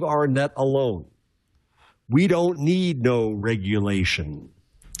 Leave our net alone. We don't need no regulation.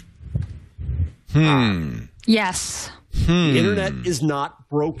 Yes. The Internet is not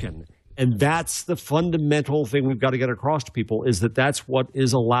broken. And that's the fundamental thing we've got to get across to people, is that that's what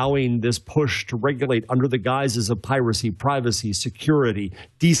is allowing this push to regulate under the guises of piracy, privacy, security,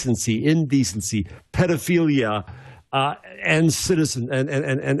 decency, indecency, pedophilia, and citizen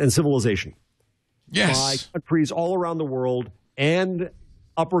and civilization. Yes. By countries all around the world and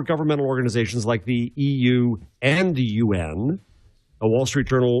upper governmental organizations like the EU and the UN. A Wall Street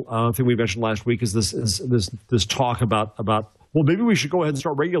Journal thing we mentioned last week is this talk about, well, maybe we should go ahead and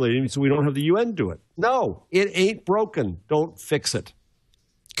start regulating so we don't have the UN do it. No, it ain't broken. Don't fix it.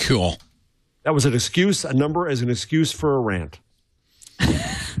 Cool. That was an excuse, a number as an excuse for a rant.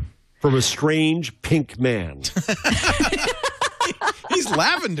 From a strange pink man. He's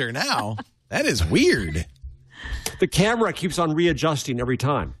lavender now. That is weird. The camera keeps on readjusting every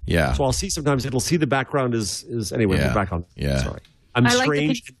time. Yeah. So I'll see sometimes it'll see the background is anyway, Yeah. we're back on. Yeah. Sorry. I'm I like the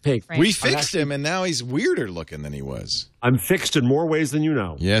strange and pink. Right. We fixed him, and now he's weirder looking than he was. I'm fixed in more ways than you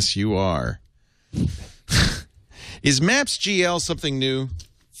know. Yes, you are. Is Maps GL something new?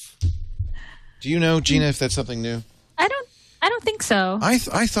 Do you know, Gina, if that's something new? I don't think so. I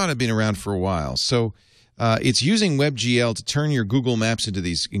thought it'd been around for a while. So it's using WebGL to turn your Google Maps into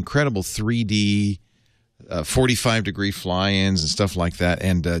these incredible 3D 45-degree fly-ins and stuff like that.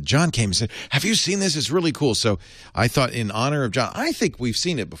 And John came and said, have you seen this? It's really cool. So I thought, in honor of John, I think we've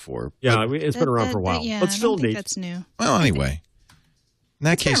seen it before. Yeah, it's been around for a while. Yeah, but still I don't think neat. that's new. Well, anyway. In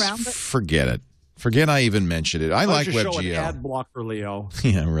that been case, around, but- forget it. Forget I even mentioned it. I like Show an WebGL. ad blocker, Leo.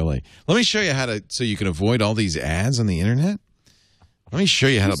 Yeah, really. Let me show you how to, so you can avoid all these ads on the internet. Let me show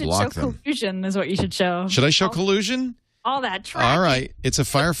you how You to should block show them. collusion is what you should show. Should I show collusion? All that traffic. All right. It's a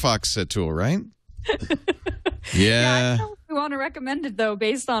Firefox tool, right? Yeah, I don't know if we want to recommend it, though,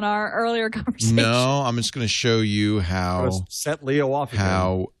 based on our earlier conversation. No, I'm just going to show you how Set Leo off again.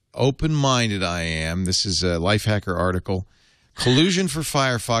 how open-minded I am. This is a Lifehacker article. Collusion for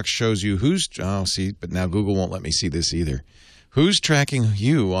Firefox shows you who's... Oh, see, but now Google won't let me see this either. Who's tracking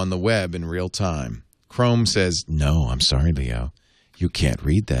you on the web in real time? Chrome says, no, I'm sorry, Leo. You can't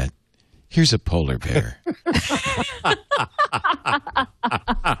read that. Here's a polar bear.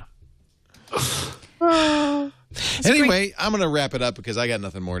 Anyway, I'm going to wrap it up because I got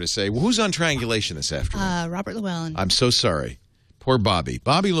nothing more to say. Who's on Triangulation this afternoon? Robert Llewellyn. I'm so sorry. Poor Bobby.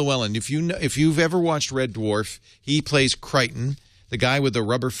 Bobby Llewellyn, if you've ever watched Red Dwarf, he plays Crichton, the guy with the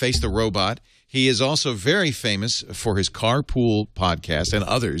rubber face, the robot. He is also very famous for his Carpool podcast and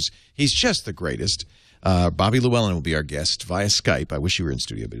others. He's just the greatest. Bobby Llewellyn will be our guest via Skype. I wish you were in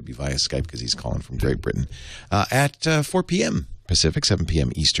studio, but it'll be via Skype because he's calling from Great Britain at 4 p.m. Pacific, 7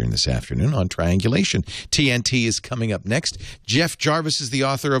 p.m. Eastern this afternoon on Triangulation. TNT is coming up next. Jeff Jarvis is the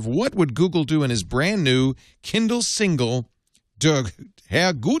author of What Would Google Do in his brand new Kindle single, Der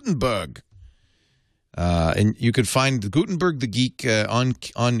Herr Gutenberg. And you could find Gutenberg the Geek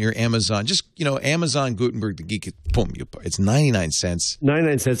on your Amazon. Just, Amazon Gutenberg the Geek. Boom, it's 99 cents.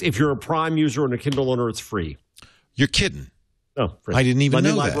 99 cents. If you're a Prime user and a Kindle owner, it's free. You're kidding. No, free. I didn't even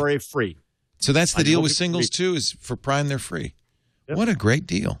know that. Library free. So that's the deal with singles, too, is for Prime, they're free. Yep. What a great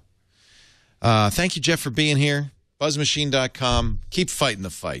deal. Thank you, Jeff, for being here. BuzzMachine.com. Keep fighting the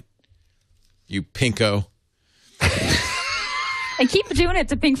fight, you pinko. And keep doing it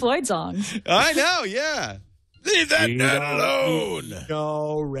to Pink Floyd songs. I know, yeah. Leave that man alone.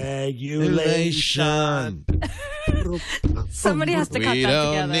 No regulation. Somebody has to cut that We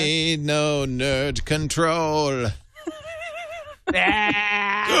together. don't need no nerd control.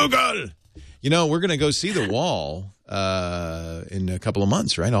 Google. We're going to go see The Wall in a couple of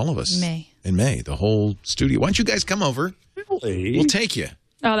months, right? All of us. In May, the whole studio. Why don't you guys come over? Really? We'll take you.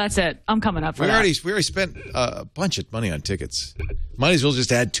 Oh, that's it. I'm coming up for that. We already spent a bunch of money on tickets. Might as well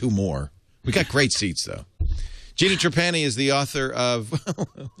just add 2 more. We got great seats, though. Gina Trapani is the author of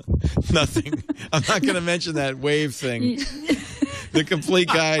nothing. I'm not going to mention that Wave thing. The Complete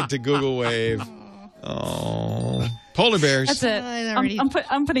Guide to Google Wave. Oh, polar bears. That's it.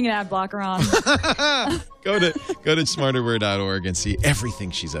 I'm putting an ad blocker on. Go to smarterwear.org and see everything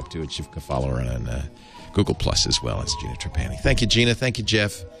she's up to, and you can follow her on Google Plus as well. It's Gina Trapani. Thank you, Gina. Thank you,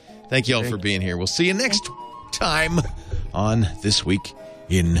 Jeff. Thank you all for being here. We'll see you next time on This Week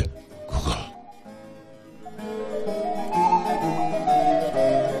in Google.